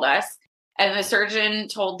surgeon called us. And the surgeon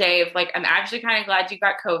told Dave, like, I'm actually kind of glad you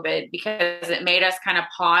got COVID because it made us kind of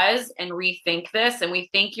pause and rethink this. And we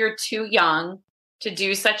think you're too young to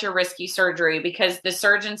do such a risky surgery because the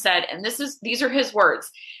surgeon said, and these are his words.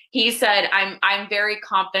 He said, I'm very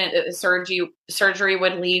confident that the surgery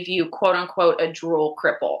would leave you, quote unquote, a drool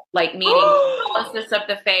cripple, like meaning paralysis of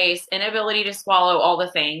the face, inability to swallow, all the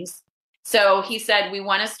things. So he said, we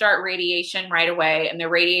want to start radiation right away. And the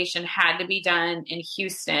radiation had to be done in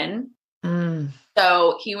Houston.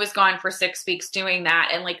 So he was gone for 6 weeks doing that.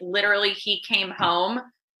 And like, literally he came home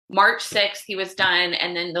March 6th, he was done.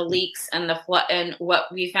 And then the leaks and the flood and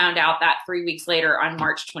what we found out that 3 weeks later on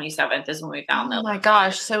March 27th is when we found Oh my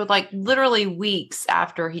gosh. So like literally weeks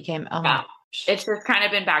after he came. Oh my gosh. It's just kind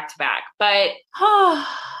of been back to back. But I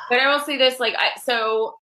will say this, like,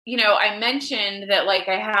 I mentioned that like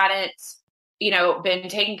I hadn't, been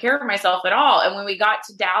taking care of myself at all. And when we got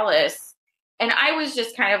to Dallas, and I was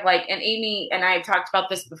just kind of like, and Amy and I have talked about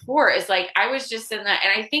this before, is like, I was just in that.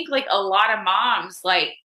 And I think like a lot of moms, like,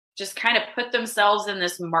 just kind of put themselves in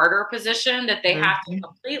this martyr position that they have to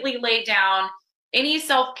completely lay down any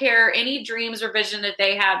self-care, any dreams or vision that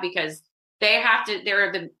they have, because they have to,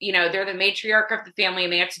 they're the matriarch of the family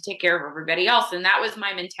and they have to take care of everybody else. And that was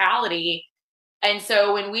my mentality. And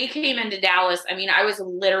so when we came into Dallas, I mean, I was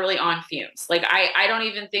literally on fumes. Like, I don't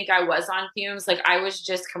even think I was on fumes. Like, I was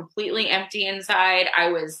just completely empty inside.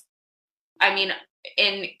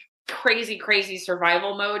 In crazy, crazy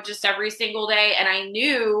survival mode just every single day. And I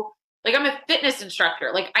knew, like, I'm a fitness instructor.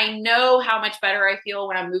 Like, I know how much better I feel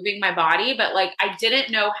when I'm moving my body, but like, I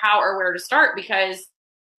didn't know how or where to start because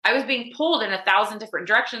I was being pulled in 1,000 different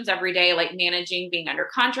directions every day, like managing, being under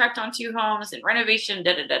contract on 2 homes and renovation,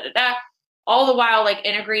 all the while like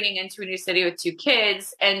integrating into a new city with 2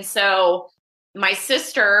 kids. And so my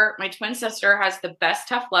twin sister has the best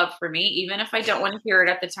tough love for me, even if I don't want to hear it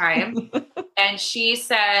at the time. And she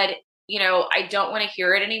said, I don't want to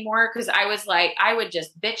hear it anymore. Cause I was like, I would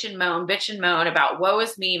just bitch and moan about woe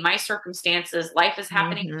is me, my circumstances, life is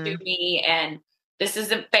happening to me, and this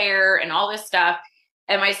isn't fair and all this stuff.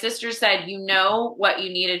 And my sister said, what you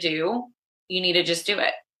need to do? You need to just do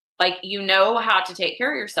it. Like, how to take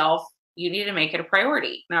care of yourself. You need to make it a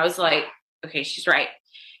priority. And I was like, okay, she's right.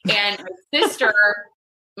 And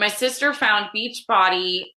my sister found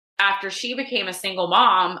Beachbody after she became a single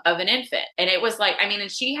mom of an infant. And it was like,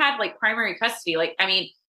 and she had like primary custody. Like,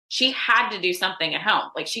 she had to do something at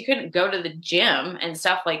home. Like, she couldn't go to the gym and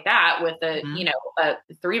stuff like that with a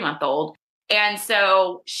 3-month-old. And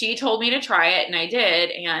so she told me to try it, and I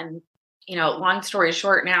did. And, long story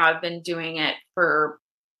short, now I've been doing it for,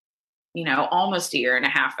 almost 1.5 years,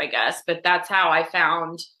 I guess. But that's how I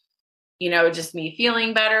found, just me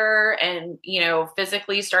feeling better and,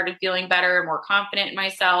 physically started feeling better, more confident in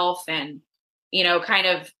myself. And,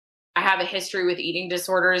 I have a history with eating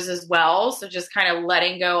disorders as well. So just kind of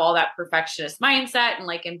letting go all that perfectionist mindset and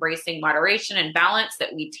like embracing moderation and balance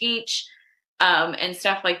that we teach. And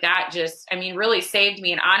stuff like that just, really saved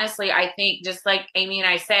me. And honestly, I think just like Amy and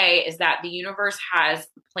I say, is that the universe has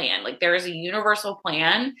a plan. Like, there is a universal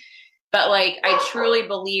plan, but like, I truly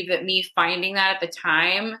believe that me finding that at the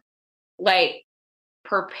time, like,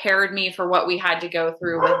 prepared me for what we had to go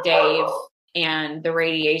through with Dave and the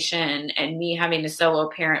radiation and me having to solo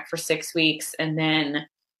parent for 6 weeks. And then,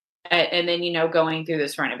 going through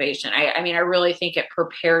this renovation. I really think it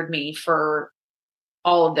prepared me for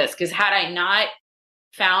all of this, because had I not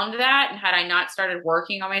found that and had I not started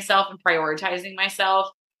working on myself and prioritizing myself,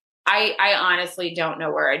 I honestly don't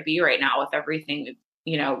know where I'd be right now with everything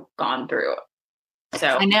gone through. So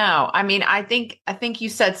I know. I think you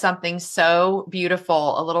said something so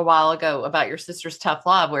beautiful a little while ago about your sister's tough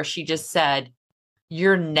love, where she just said,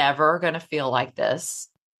 you're never going to feel like this.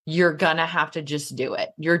 You're going to have to just do it.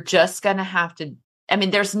 You're just going to have to.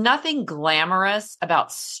 There's nothing glamorous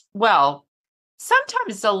about, sometimes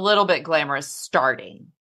it's a little bit glamorous starting,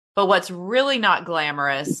 but what's really not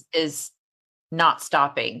glamorous is not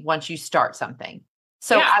stopping once you start something.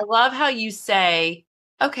 So yeah. I love how you say,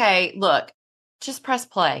 okay, look, just press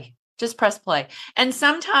play, And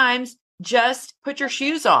sometimes just put your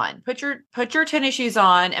shoes on, put your tennis shoes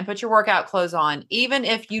on and put your workout clothes on. Even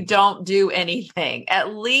if you don't do anything,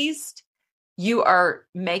 at least you are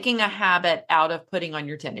making a habit out of putting on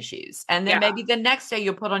your tennis shoes. And then maybe the next day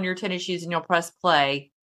you'll put on your tennis shoes and you'll press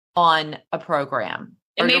play on a program.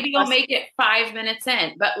 And maybe you'll make it 5 minutes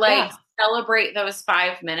in, but celebrate those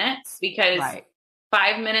 5 minutes, because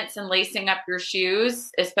 5 minutes and lacing up your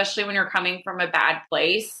shoes, especially when you're coming from a bad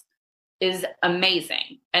place, is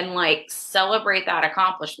amazing. And like, celebrate that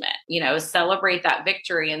accomplishment, celebrate that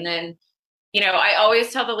victory. And then, I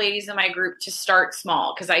always tell the ladies in my group to start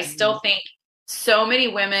small, because I still think so many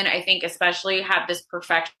women, I think especially, have this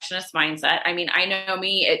perfectionist mindset. I know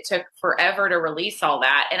me, it took forever to release all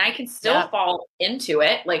that, and I can still fall into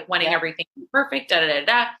it, like wanting everything to be perfect,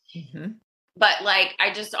 But like,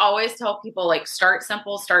 I just always tell people, like, start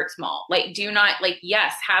simple, start small. Like, do not, like,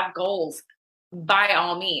 yes, have goals by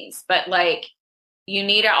all means, but like, you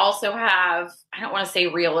need to also have, I don't want to say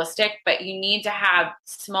realistic, but you need to have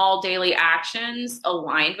small daily actions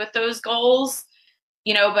aligned with those goals,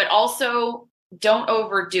 but also don't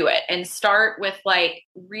overdo it, and start with like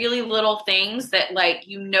really little things that like,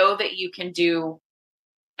 that you can do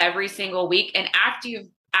every single week. And after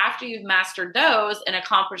you've mastered those and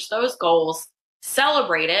accomplished those goals,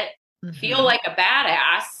 celebrate it, feel like a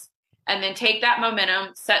badass, and then take that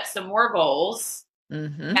momentum, set some more goals,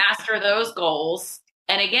 master those goals.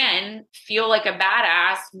 And again, feel like a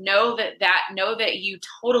badass, know that you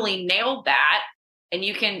totally nailed that, and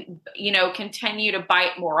you can, continue to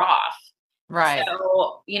bite more off. Right.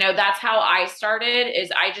 So, that's how I started.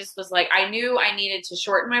 Is I just was like, I knew I needed to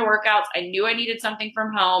shorten my workouts. I knew I needed something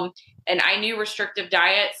from home, and I knew restrictive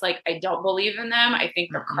diets, like, I don't believe in them. I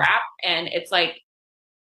think they're crap. And it's like,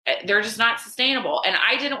 they're just not sustainable. And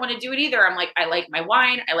I didn't want to do it either. I'm like, I like my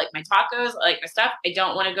wine. I like my tacos. I like my stuff. I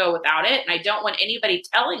don't want to go without it. And I don't want anybody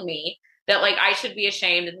telling me that like, I should be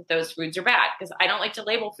ashamed that those foods are bad, because I don't like to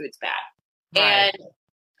label foods bad. Right.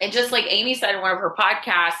 And just like Amy said in one of her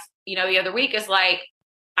podcasts, the other week, is like,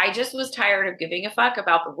 I just was tired of giving a fuck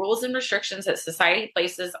about the rules and restrictions that society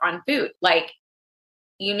places on food. Like,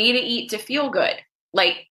 you need to eat to feel good.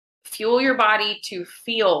 Like, fuel your body to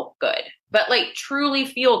feel good, but like truly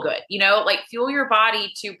feel good, like fuel your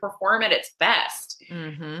body to perform at its best,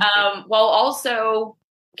 while also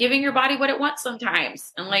giving your body what it wants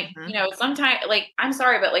sometimes. And like, sometimes, like, I'm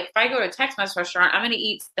sorry, but like, if I go to a Tex-Mex restaurant, I'm going to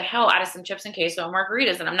eat the hell out of some chips and queso and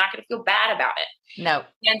margaritas, and I'm not going to feel bad about it. No.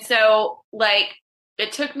 And so like,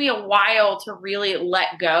 it took me a while to really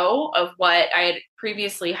let go of what I had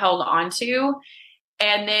previously held on to.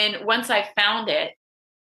 And then once I found it,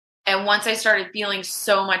 and once I started feeling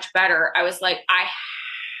so much better, I was like, I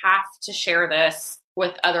have to share this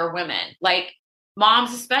with other women, like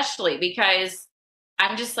moms especially, because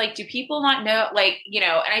I'm just like, do people not know? Like, and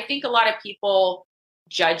I think a lot of people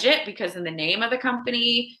judge it because in the name of the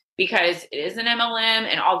company, because it is an MLM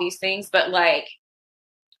and all these things. But like,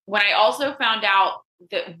 when I also found out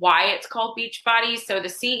that why it's called Beachbody, so the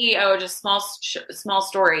CEO, just small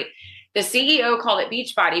story. The CEO called it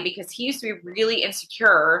Beachbody because he used to be really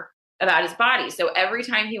insecure about his body. So every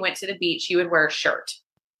time he went to the beach, he would wear a shirt.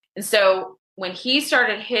 And so when he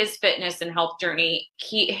started his fitness and health journey,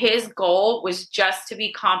 his goal was just to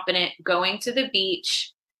be confident going to the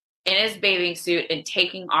beach in his bathing suit and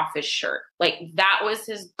taking off his shirt. Like, that was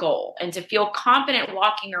his goal. And to feel confident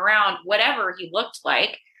walking around, whatever he looked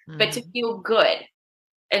like, but to feel good.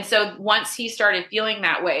 And so once he started feeling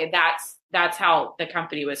that way, that's how the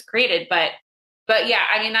company was created. But yeah,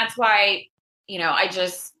 I mean, that's why, I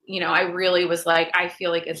just, I really was like, I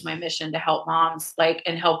feel like it's my mission to help moms, like,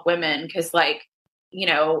 and help women. Cause like,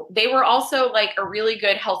 they were also like a really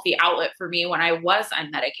good, healthy outlet for me when I was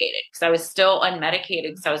unmedicated, because I was still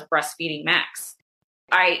unmedicated because I was breastfeeding Max.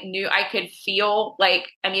 I knew I could feel like,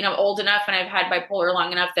 I'm old enough and I've had bipolar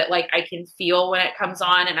long enough that like, I can feel when it comes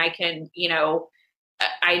on, and I can,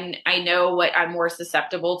 I know what I'm more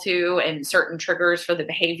susceptible to and certain triggers for the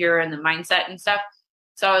behavior and the mindset and stuff.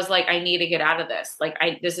 So I was like, I need to get out of this. Like,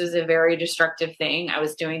 this is a very destructive thing. I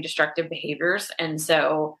was doing destructive behaviors. And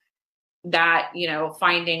so that,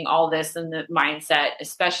 finding all this in the mindset,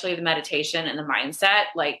 especially the meditation and the mindset,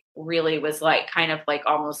 like really was like kind of like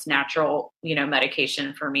almost natural,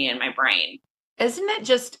 medication for me and my brain. Isn't it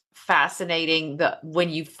just fascinating when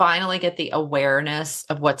you finally get the awareness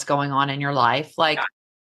of what's going on in your life? Like, yeah.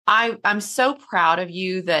 I'm so proud of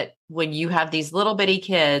you that when you have these little bitty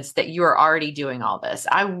kids that you are already doing all this.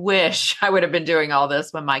 I wish I would have been doing all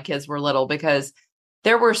this when my kids were little, because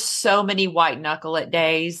there were so many white knuckle it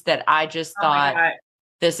days that I just thought,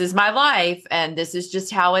 this is my life and this is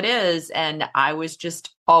just how it is. And I was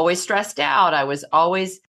just always stressed out. I was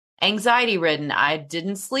always anxiety ridden. I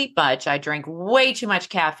didn't sleep much. I drank way too much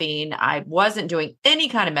caffeine. I wasn't doing any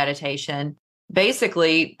kind of meditation,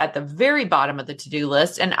 basically at the very bottom of the to-do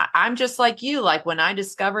list. And I'm just like you, like when I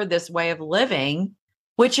discovered this way of living,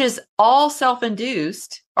 which is all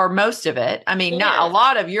self-induced, or most of it. Not a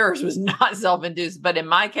lot of yours was not self-induced, but in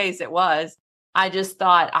my case it was. I just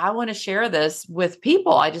thought, I want to share this with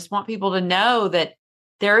people. I just want people to know that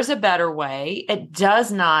there is a better way. It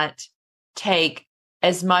does not take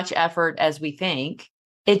as much effort as we think.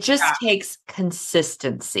 It just takes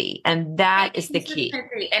consistency. And that is the key.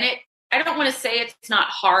 And I don't want to say it's not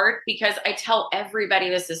hard, because I tell everybody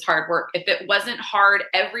this is hard work. If it wasn't hard,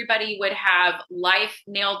 everybody would have life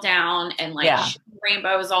nailed down and like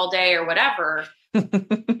rainbows all day or whatever.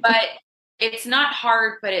 But it's not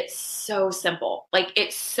hard, but it's so simple. Like,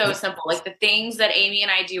 it's so simple. Like, the things that Amy and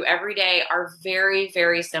I do every day are very,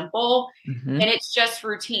 very simple. And it's just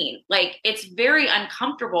routine. Like, it's very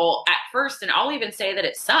uncomfortable at first. And I'll even say that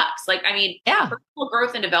it sucks. Like, personal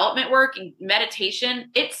growth and development work and meditation,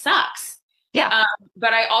 it sucks. Yeah.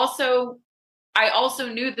 But I also I also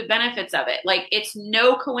knew the benefits of it. Like, it's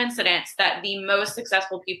no coincidence that the most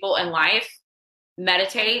successful people in life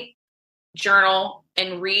meditate, journal,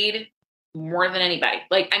 and read more than anybody.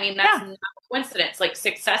 Like, I mean, that's not a coincidence. Like,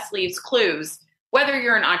 success leaves clues. Whether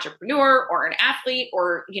you're an entrepreneur or an athlete,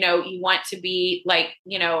 or, you know, you want to be like,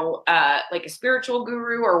 you know, like a spiritual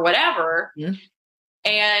guru or whatever. Mm-hmm.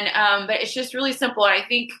 And, but it's just really simple. And I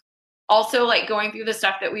think also, like, going through the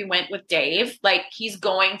stuff that we went with Dave, like, he's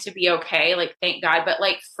going to be okay. Like, thank God. But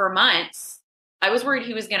like, for months, I was worried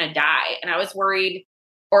he was going to die. And I was worried,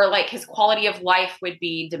 or like, his quality of life would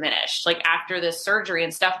be diminished, like, after this surgery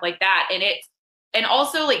and stuff like that. And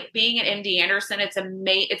also, like, being at MD Anderson, it's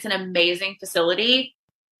an amazing facility,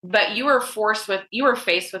 but you are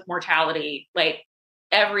faced with mortality, like,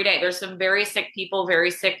 every day. There's some very sick people,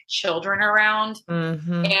 very sick children around.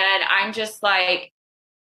 Mm-hmm. And I'm just like,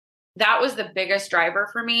 that was the biggest driver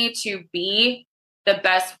for me to be the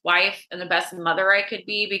best wife and the best mother I could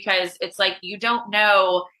be, because it's like, you don't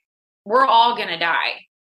know, we're all going to die.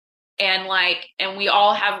 And we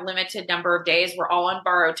all have limited number of days. We're all on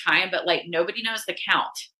borrowed time, but like, nobody knows the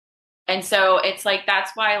count. And so it's like,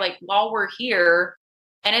 that's why, like, while we're here,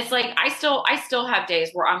 and it's like, I still have days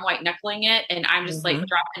where I'm white knuckling it, and I'm just like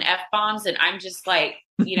dropping F-bombs, and I'm just like,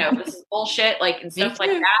 you know, this is bullshit, like, and stuff like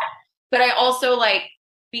that. But I also, like,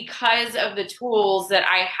 because of the tools that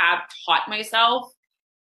I have taught myself,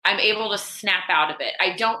 I'm able to snap out of it.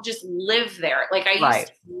 I don't just live there. Like, I used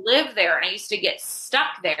to live there, and I used to get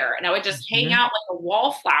stuck there, and I would just hang out like a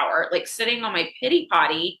wallflower, like sitting on my pity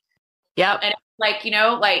potty. Yep. And like, you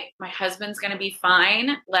know, like, my husband's going to be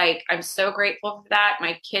fine. Like, I'm so grateful for that.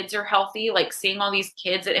 My kids are healthy. Like, seeing all these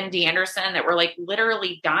kids at MD Anderson that were like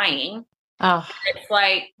literally dying. Oh, it's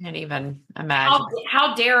like, can't even imagine.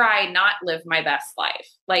 How dare I not live my best life?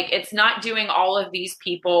 Like, it's not doing all of these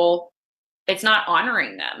people. It's not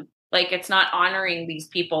honoring them. Like, it's not honoring these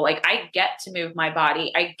people. Like, I get to move my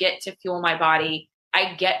body. I get to fuel my body.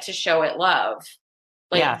 I get to show it love.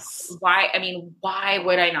 Like, yes. Why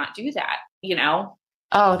would I not do that? You know?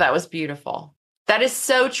 Oh, that was beautiful. That is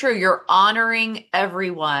so true. You're honoring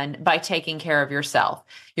everyone by taking care of yourself.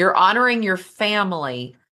 You're honoring your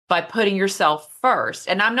family by putting yourself first.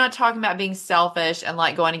 And I'm not talking about being selfish and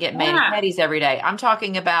like going to get mani-pedis every day. I'm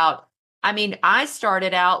talking about, I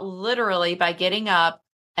started out literally by getting up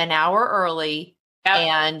an hour early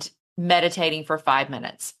and meditating for 5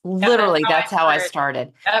 minutes. Literally, that's how I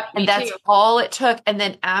started. And that's all it took. And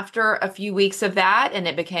then after a few weeks of that, and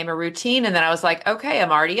it became a routine. And then I was like, okay,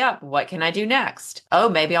 I'm already up. What can I do next? Oh,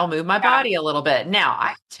 maybe I'll move my body a little bit. Now,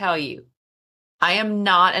 I tell you, I am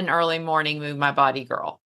not an early morning move my body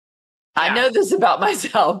girl. I know this about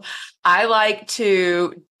myself. I like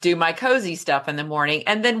to do my cozy stuff in the morning.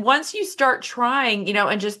 And then once you start trying, you know,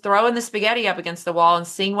 and just throwing the spaghetti up against the wall and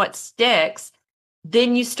seeing what sticks,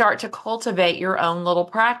 then you start to cultivate your own little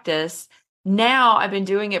practice. Now I've been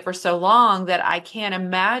doing it for so long that I can't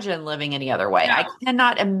imagine living any other way. I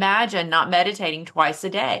cannot imagine not meditating twice a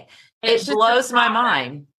day. It blows my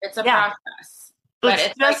mind. It's a process. But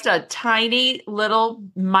it's just a tiny little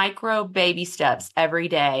micro baby steps every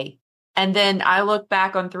day. And then I look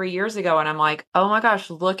back on 3 years ago and I'm like, oh my gosh,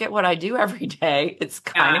 look at what I do every day. It's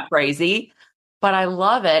kind of crazy, but I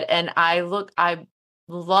love it. And I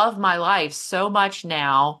love my life so much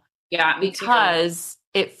now. Yeah, because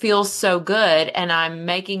it feels so good and I'm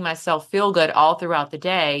making myself feel good all throughout the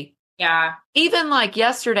day. Yeah. Even like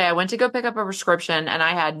yesterday, I went to go pick up a prescription and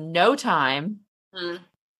I had no time.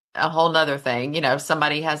 A whole nother thing, you know,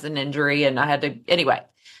 somebody has an injury and I had to, anyway,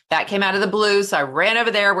 that came out of the blue. So I ran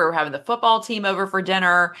over there. We were having the football team over for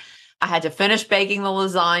dinner. I had to finish baking the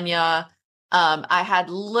lasagna. I had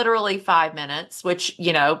literally 5 minutes, which,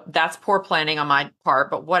 you know, that's poor planning on my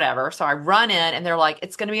part, but whatever. So I run in and they're like,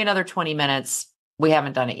 it's going to be another 20 minutes. We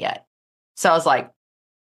haven't done it yet. So I was like,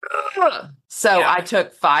 ugh. So I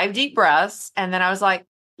took 5 deep breaths and then I was like,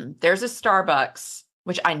 there's a Starbucks,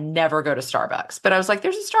 which I never go to Starbucks, but I was like,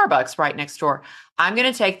 there's a Starbucks right next door. I'm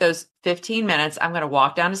going to take those 15 minutes. I'm going to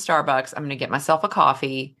walk down to Starbucks. I'm going to get myself a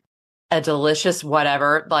coffee, a delicious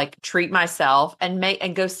whatever, like treat myself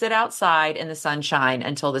and go sit outside in the sunshine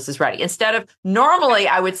until this is ready. Instead of normally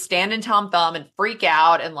I would stand in Tom Thumb and freak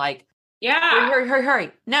out and like,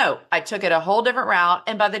 hurry. No, I took it a whole different route.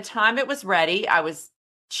 And by the time it was ready, I was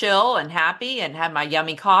chill and happy and had my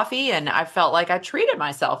yummy coffee. And I felt like I treated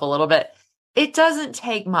myself a little bit. It doesn't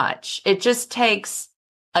take much. It just takes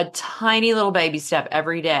a tiny little baby step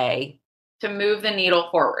every day to move the needle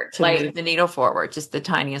forward. Move the needle forward, just the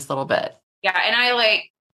tiniest little bit. Yeah. And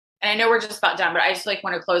I know we're just about done, but I just like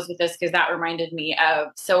want to close with this because that reminded me of,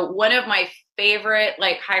 so one of my favorite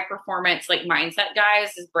like high performance like mindset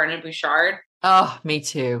guys is Brendon Burchard. Oh, me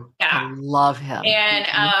too. Yeah. I love him. And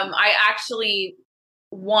I actually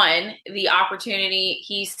won the opportunity.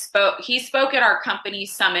 He spoke at our company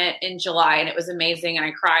summit in July, and it was amazing. And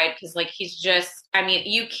I cried because like he's just, I mean,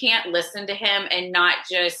 you can't listen to him and not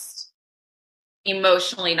just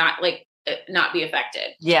emotionally not be affected.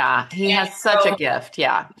 Yeah, he has such a gift.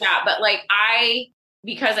 Yeah. Yeah, but like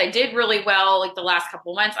because I did really well like the last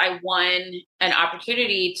couple of months, I won an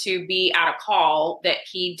opportunity to be at a call that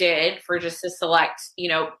he did for just to select,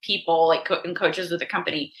 people like and coaches with the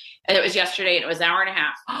company. And it was yesterday and it was an hour and a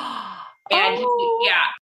half. And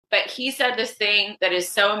but he said this thing that is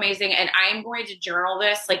so amazing. And I'm going to journal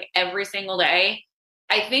this like every single day.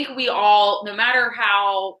 I think we all, no matter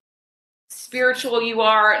how spiritual you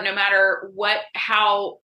are, no matter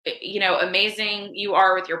how amazing you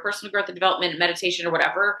are with your personal growth and development, meditation or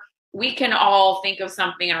whatever, we can all think of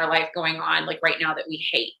something in our life going on like right now that we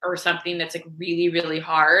hate, or something that's like really, really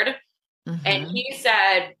hard. Mm-hmm. And he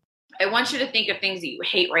said, I want you to think of things that you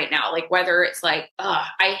hate right now. Like whether it's like,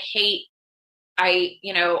 I hate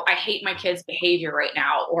my kids' behavior right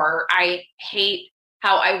now, or I hate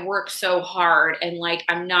how I work so hard and like,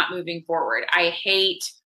 I'm not moving forward. I hate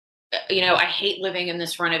living in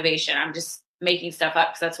this renovation. I'm just making stuff up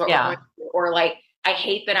because that's what we're going to do. Or like, I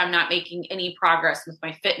hate that I'm not making any progress with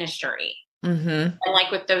my fitness journey. Mm-hmm. And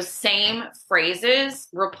like with those same phrases,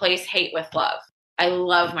 replace hate with love. I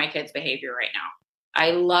love my kids' behavior right now.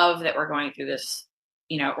 I love that we're going through this,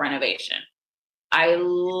 renovation. I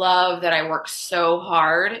love that I work so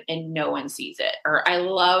hard and no one sees it. Or I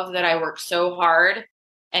love that I work so hard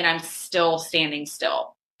and I'm still standing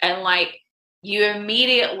still. And like, you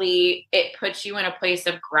immediately, it puts you in a place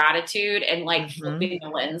of gratitude and like flipping the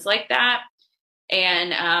lens like that.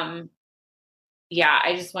 And,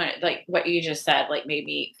 I just want like what you just said, like made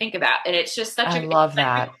me think of that. And it's just such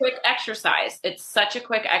a quick exercise. It's such a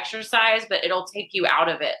quick exercise, but it'll take you out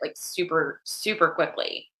of it like super, super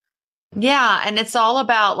quickly. Yeah. And it's all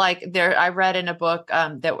about like I read in a book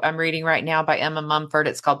that I'm reading right now by Emma Mumford.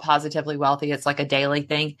 It's called Positively Wealthy. It's like a daily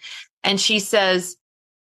thing. And she says,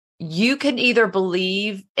 you can either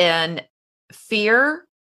believe in fear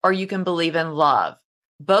or you can believe in love.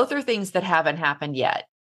 Both are things that haven't happened yet.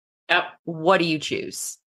 Yep. What do you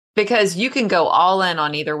choose? Because you can go all in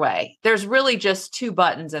on either way. There's really just two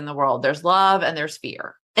buttons in the world. There's love and there's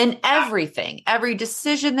fear. And everything, every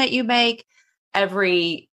decision that you make,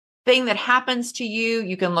 every thing that happens to you,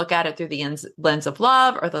 you can look at it through the lens of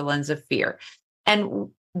love or the lens of fear. And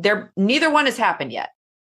neither one has happened yet.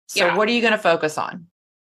 So what are you going to focus on?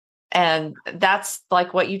 And that's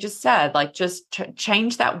like what you just said, like just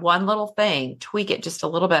change that one little thing, tweak it just a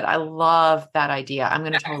little bit. I love that idea. I'm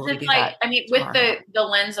going to totally do that. I mean, with the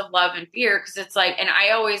lens of love and fear, because it's like, and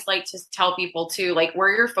I always like to tell people too, like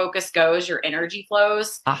where your focus goes, your energy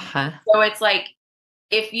flows. So it's like,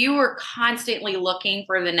 if you were constantly looking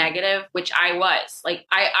for the negative, which I was, like,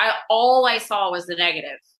 all I saw was the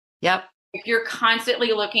negative. Yep. If you're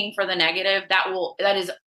constantly looking for the negative, that is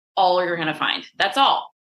all you're going to find. That's all.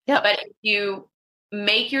 Yep. But if you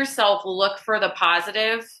make yourself look for the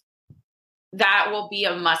positive, that will be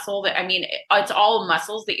a muscle that, I mean, it's all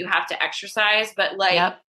muscles that you have to exercise. But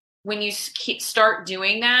like when you start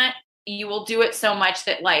doing that, you will do it so much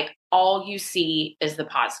that like all you see is the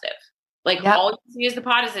positive. Like all you see is the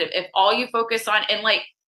positive. If all you focus on, and like,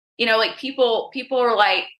 like people are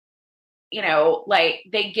like, like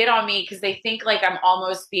they get on me because they think like I'm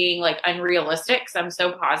almost being like unrealistic because I'm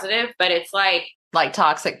so positive, but it's like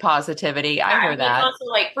toxic positivity. I hear that. Also,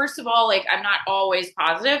 like, first of all, like I'm not always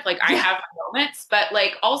positive. Like I have my moments, but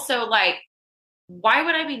like also like, why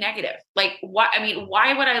would I be negative? Like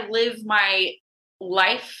why would I live my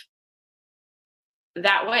life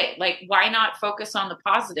that way? Like, why not focus on the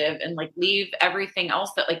positive and like leave everything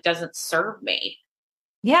else that like doesn't serve me?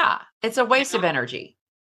 Yeah. It's a waste of energy.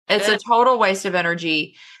 It's a total waste of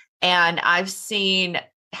energy. And I've seen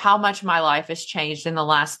how much my life has changed in the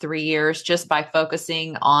last 3 years just by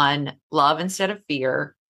focusing on love instead of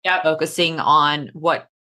fear, focusing on what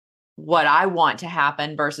I want to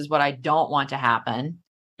happen versus what I don't want to happen.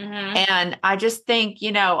 Mm-hmm. And I just think,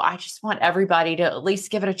 I just want everybody to at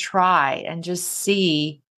least give it a try and just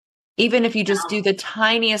see, even if you just do the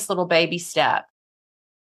tiniest little baby step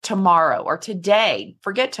tomorrow or today,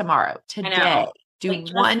 forget tomorrow, today. Do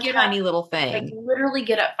like one tiny little thing. Like literally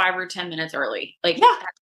get up 5 or 10 minutes early. Like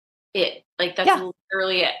that's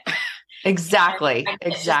literally it. Exactly.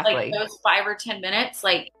 Exactly. Like those 5 or 10 minutes,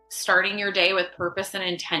 like starting your day with purpose and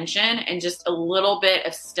intention and just a little bit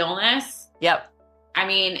of stillness. Yep. I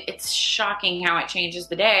mean, it's shocking how it changes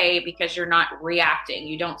the day because you're not reacting.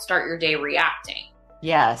 You don't start your day reacting.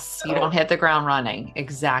 Yes. You don't hit the ground running.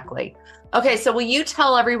 Exactly. Okay, so will you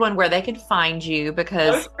tell everyone where they can find you?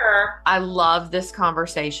 Because Oh, sure. I love this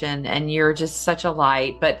conversation and you're just such a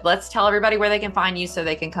light. But let's tell everybody where they can find you so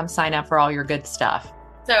they can come sign up for all your good stuff.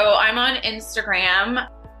 So I'm on Instagram.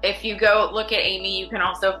 If you go look at Amy, you can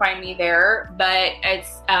also find me there. But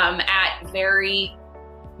it's at very.zoe.lewis.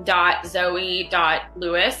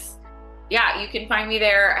 Yeah, you can find me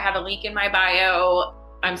there. I have a link in my bio.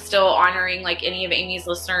 I'm still honoring like any of Amy's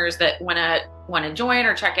listeners that want to join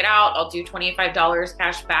or check it out. I'll do $25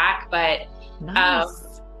 cash back. But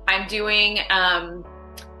Nice. I'm doing a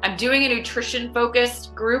nutrition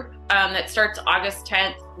focused group that starts August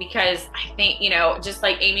 10th because I think, just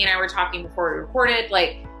like Amy and I were talking before we recorded,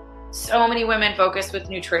 like so many women focus with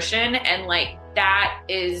nutrition, and like that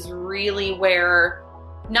is really where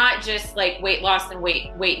not just like weight loss and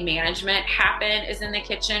weight management happen is in the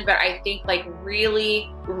kitchen, but I think like really,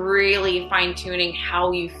 really fine tuning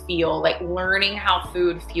how you feel, like learning how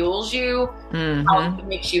food fuels you, how it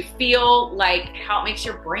makes you feel, like how it makes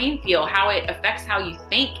your brain feel, how it affects how you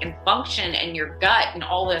think and function and your gut and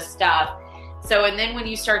all this stuff. So, and then when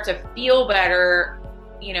you start to feel better,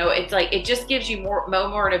 it's like, it just gives you more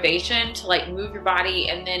motivation to like move your body.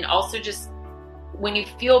 And then also just when you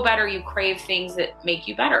feel better, you crave things that make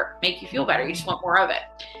you better, make you feel better. You just want more of it.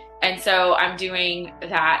 And so I'm doing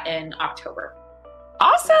that in October.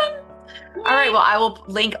 Awesome. All right. Well, I will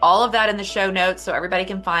link all of that in the show notes so everybody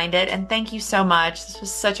can find it. And thank you so much. This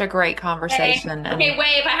was such a great conversation. Okay,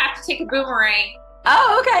 wave. I have to take a boomerang.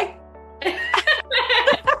 Oh, okay.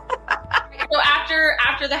 So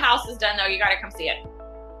after the house is done, though, you got to come see it.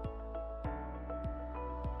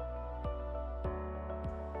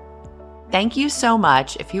 Thank you so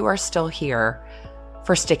much, if you are still here,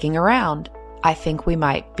 for sticking around. I think we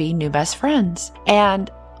might be new best friends. And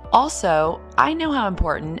also, I know how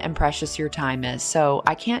important and precious your time is, so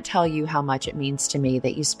I can't tell you how much it means to me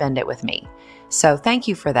that you spend it with me. So thank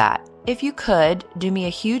you for that. If you could, do me a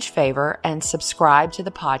huge favor and subscribe to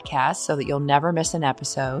the podcast so that you'll never miss an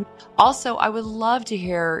episode. Also, I would love to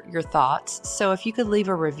hear your thoughts, so if you could leave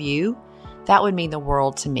a review, that would mean the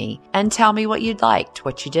world to me. And tell me what you'd liked,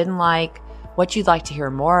 what you didn't like, what you'd like to hear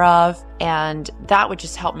more of. And that would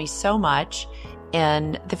just help me so much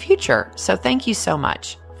in the future. So thank you so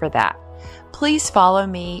much for that. Please follow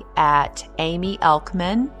me at Amy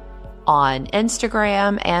Elkman on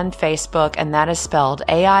Instagram and Facebook. And that is spelled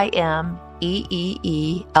AIMEEELKMAN.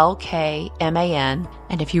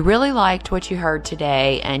 And if you really liked what you heard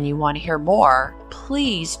today and you want to hear more,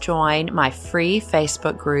 please join my free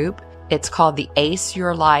Facebook group. It's called the Ace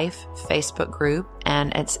Your Life Facebook group,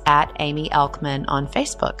 and it's at Amy Elkman on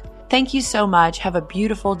Facebook. Thank you so much. Have a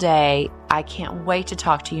beautiful day. I can't wait to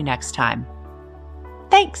talk to you next time.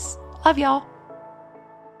 Thanks. Love y'all.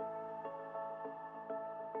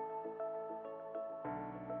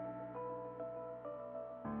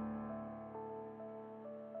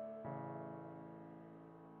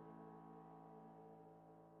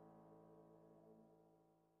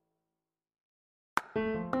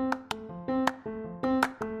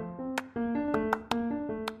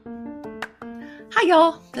 Hi,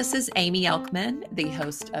 y'all. This is Amy Elkman, the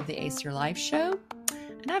host of the Ace Your Life show.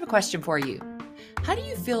 And I have a question for you. How do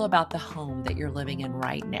you feel about the home that you're living in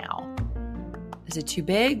right now? Is it too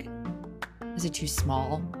big? Is it too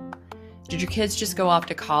small? Did your kids just go off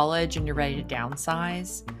to college and you're ready to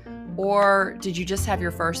downsize? Or did you just have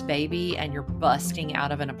your first baby and you're busting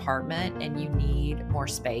out of an apartment and you need more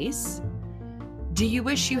space? Do you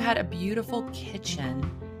wish you had a beautiful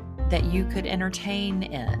kitchen that you could entertain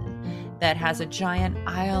in, that has a giant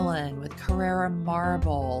island with Carrara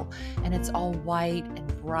marble, and it's all white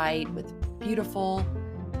and bright with beautiful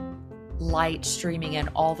light streaming in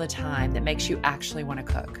all the time that makes you actually want to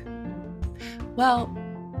cook? Well,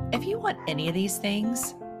 if you want any of these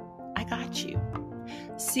things, I got you.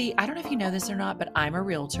 See, I don't know if you know this or not, but I'm a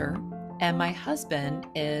realtor, and my husband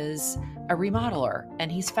is a remodeler, and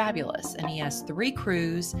he's fabulous, and he has 3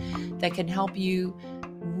 crews that can help you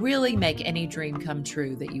really make any dream come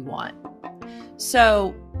true that you want.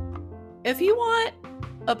 So if you want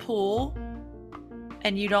a pool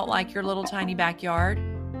and you don't like your little tiny backyard,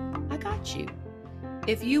 I got you.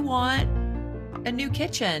 If you want a new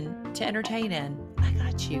kitchen to entertain in, I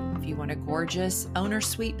got you. If you want a gorgeous owner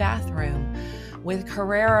suite bathroom with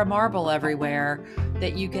Carrara marble everywhere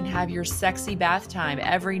that you can have your sexy bath time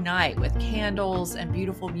every night with candles and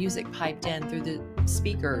beautiful music piped in through the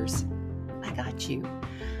speakers, I got you.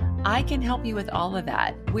 I can help you with all of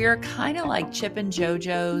that. We're kind of like Chip and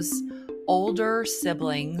JoJo's older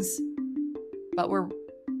siblings, but we're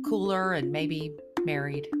cooler and maybe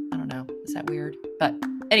married. I don't know. Is that weird? But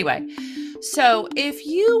anyway, so if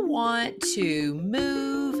you want to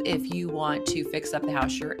move if you want to fix up the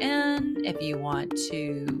house you're in, if you want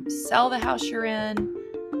to sell the house you're in,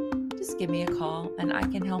 just give me a call and I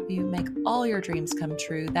can help you make all your dreams come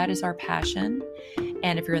true. That is our passion.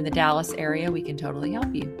 And if you're in the Dallas area, we can totally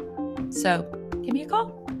help you. So give me a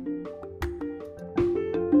call.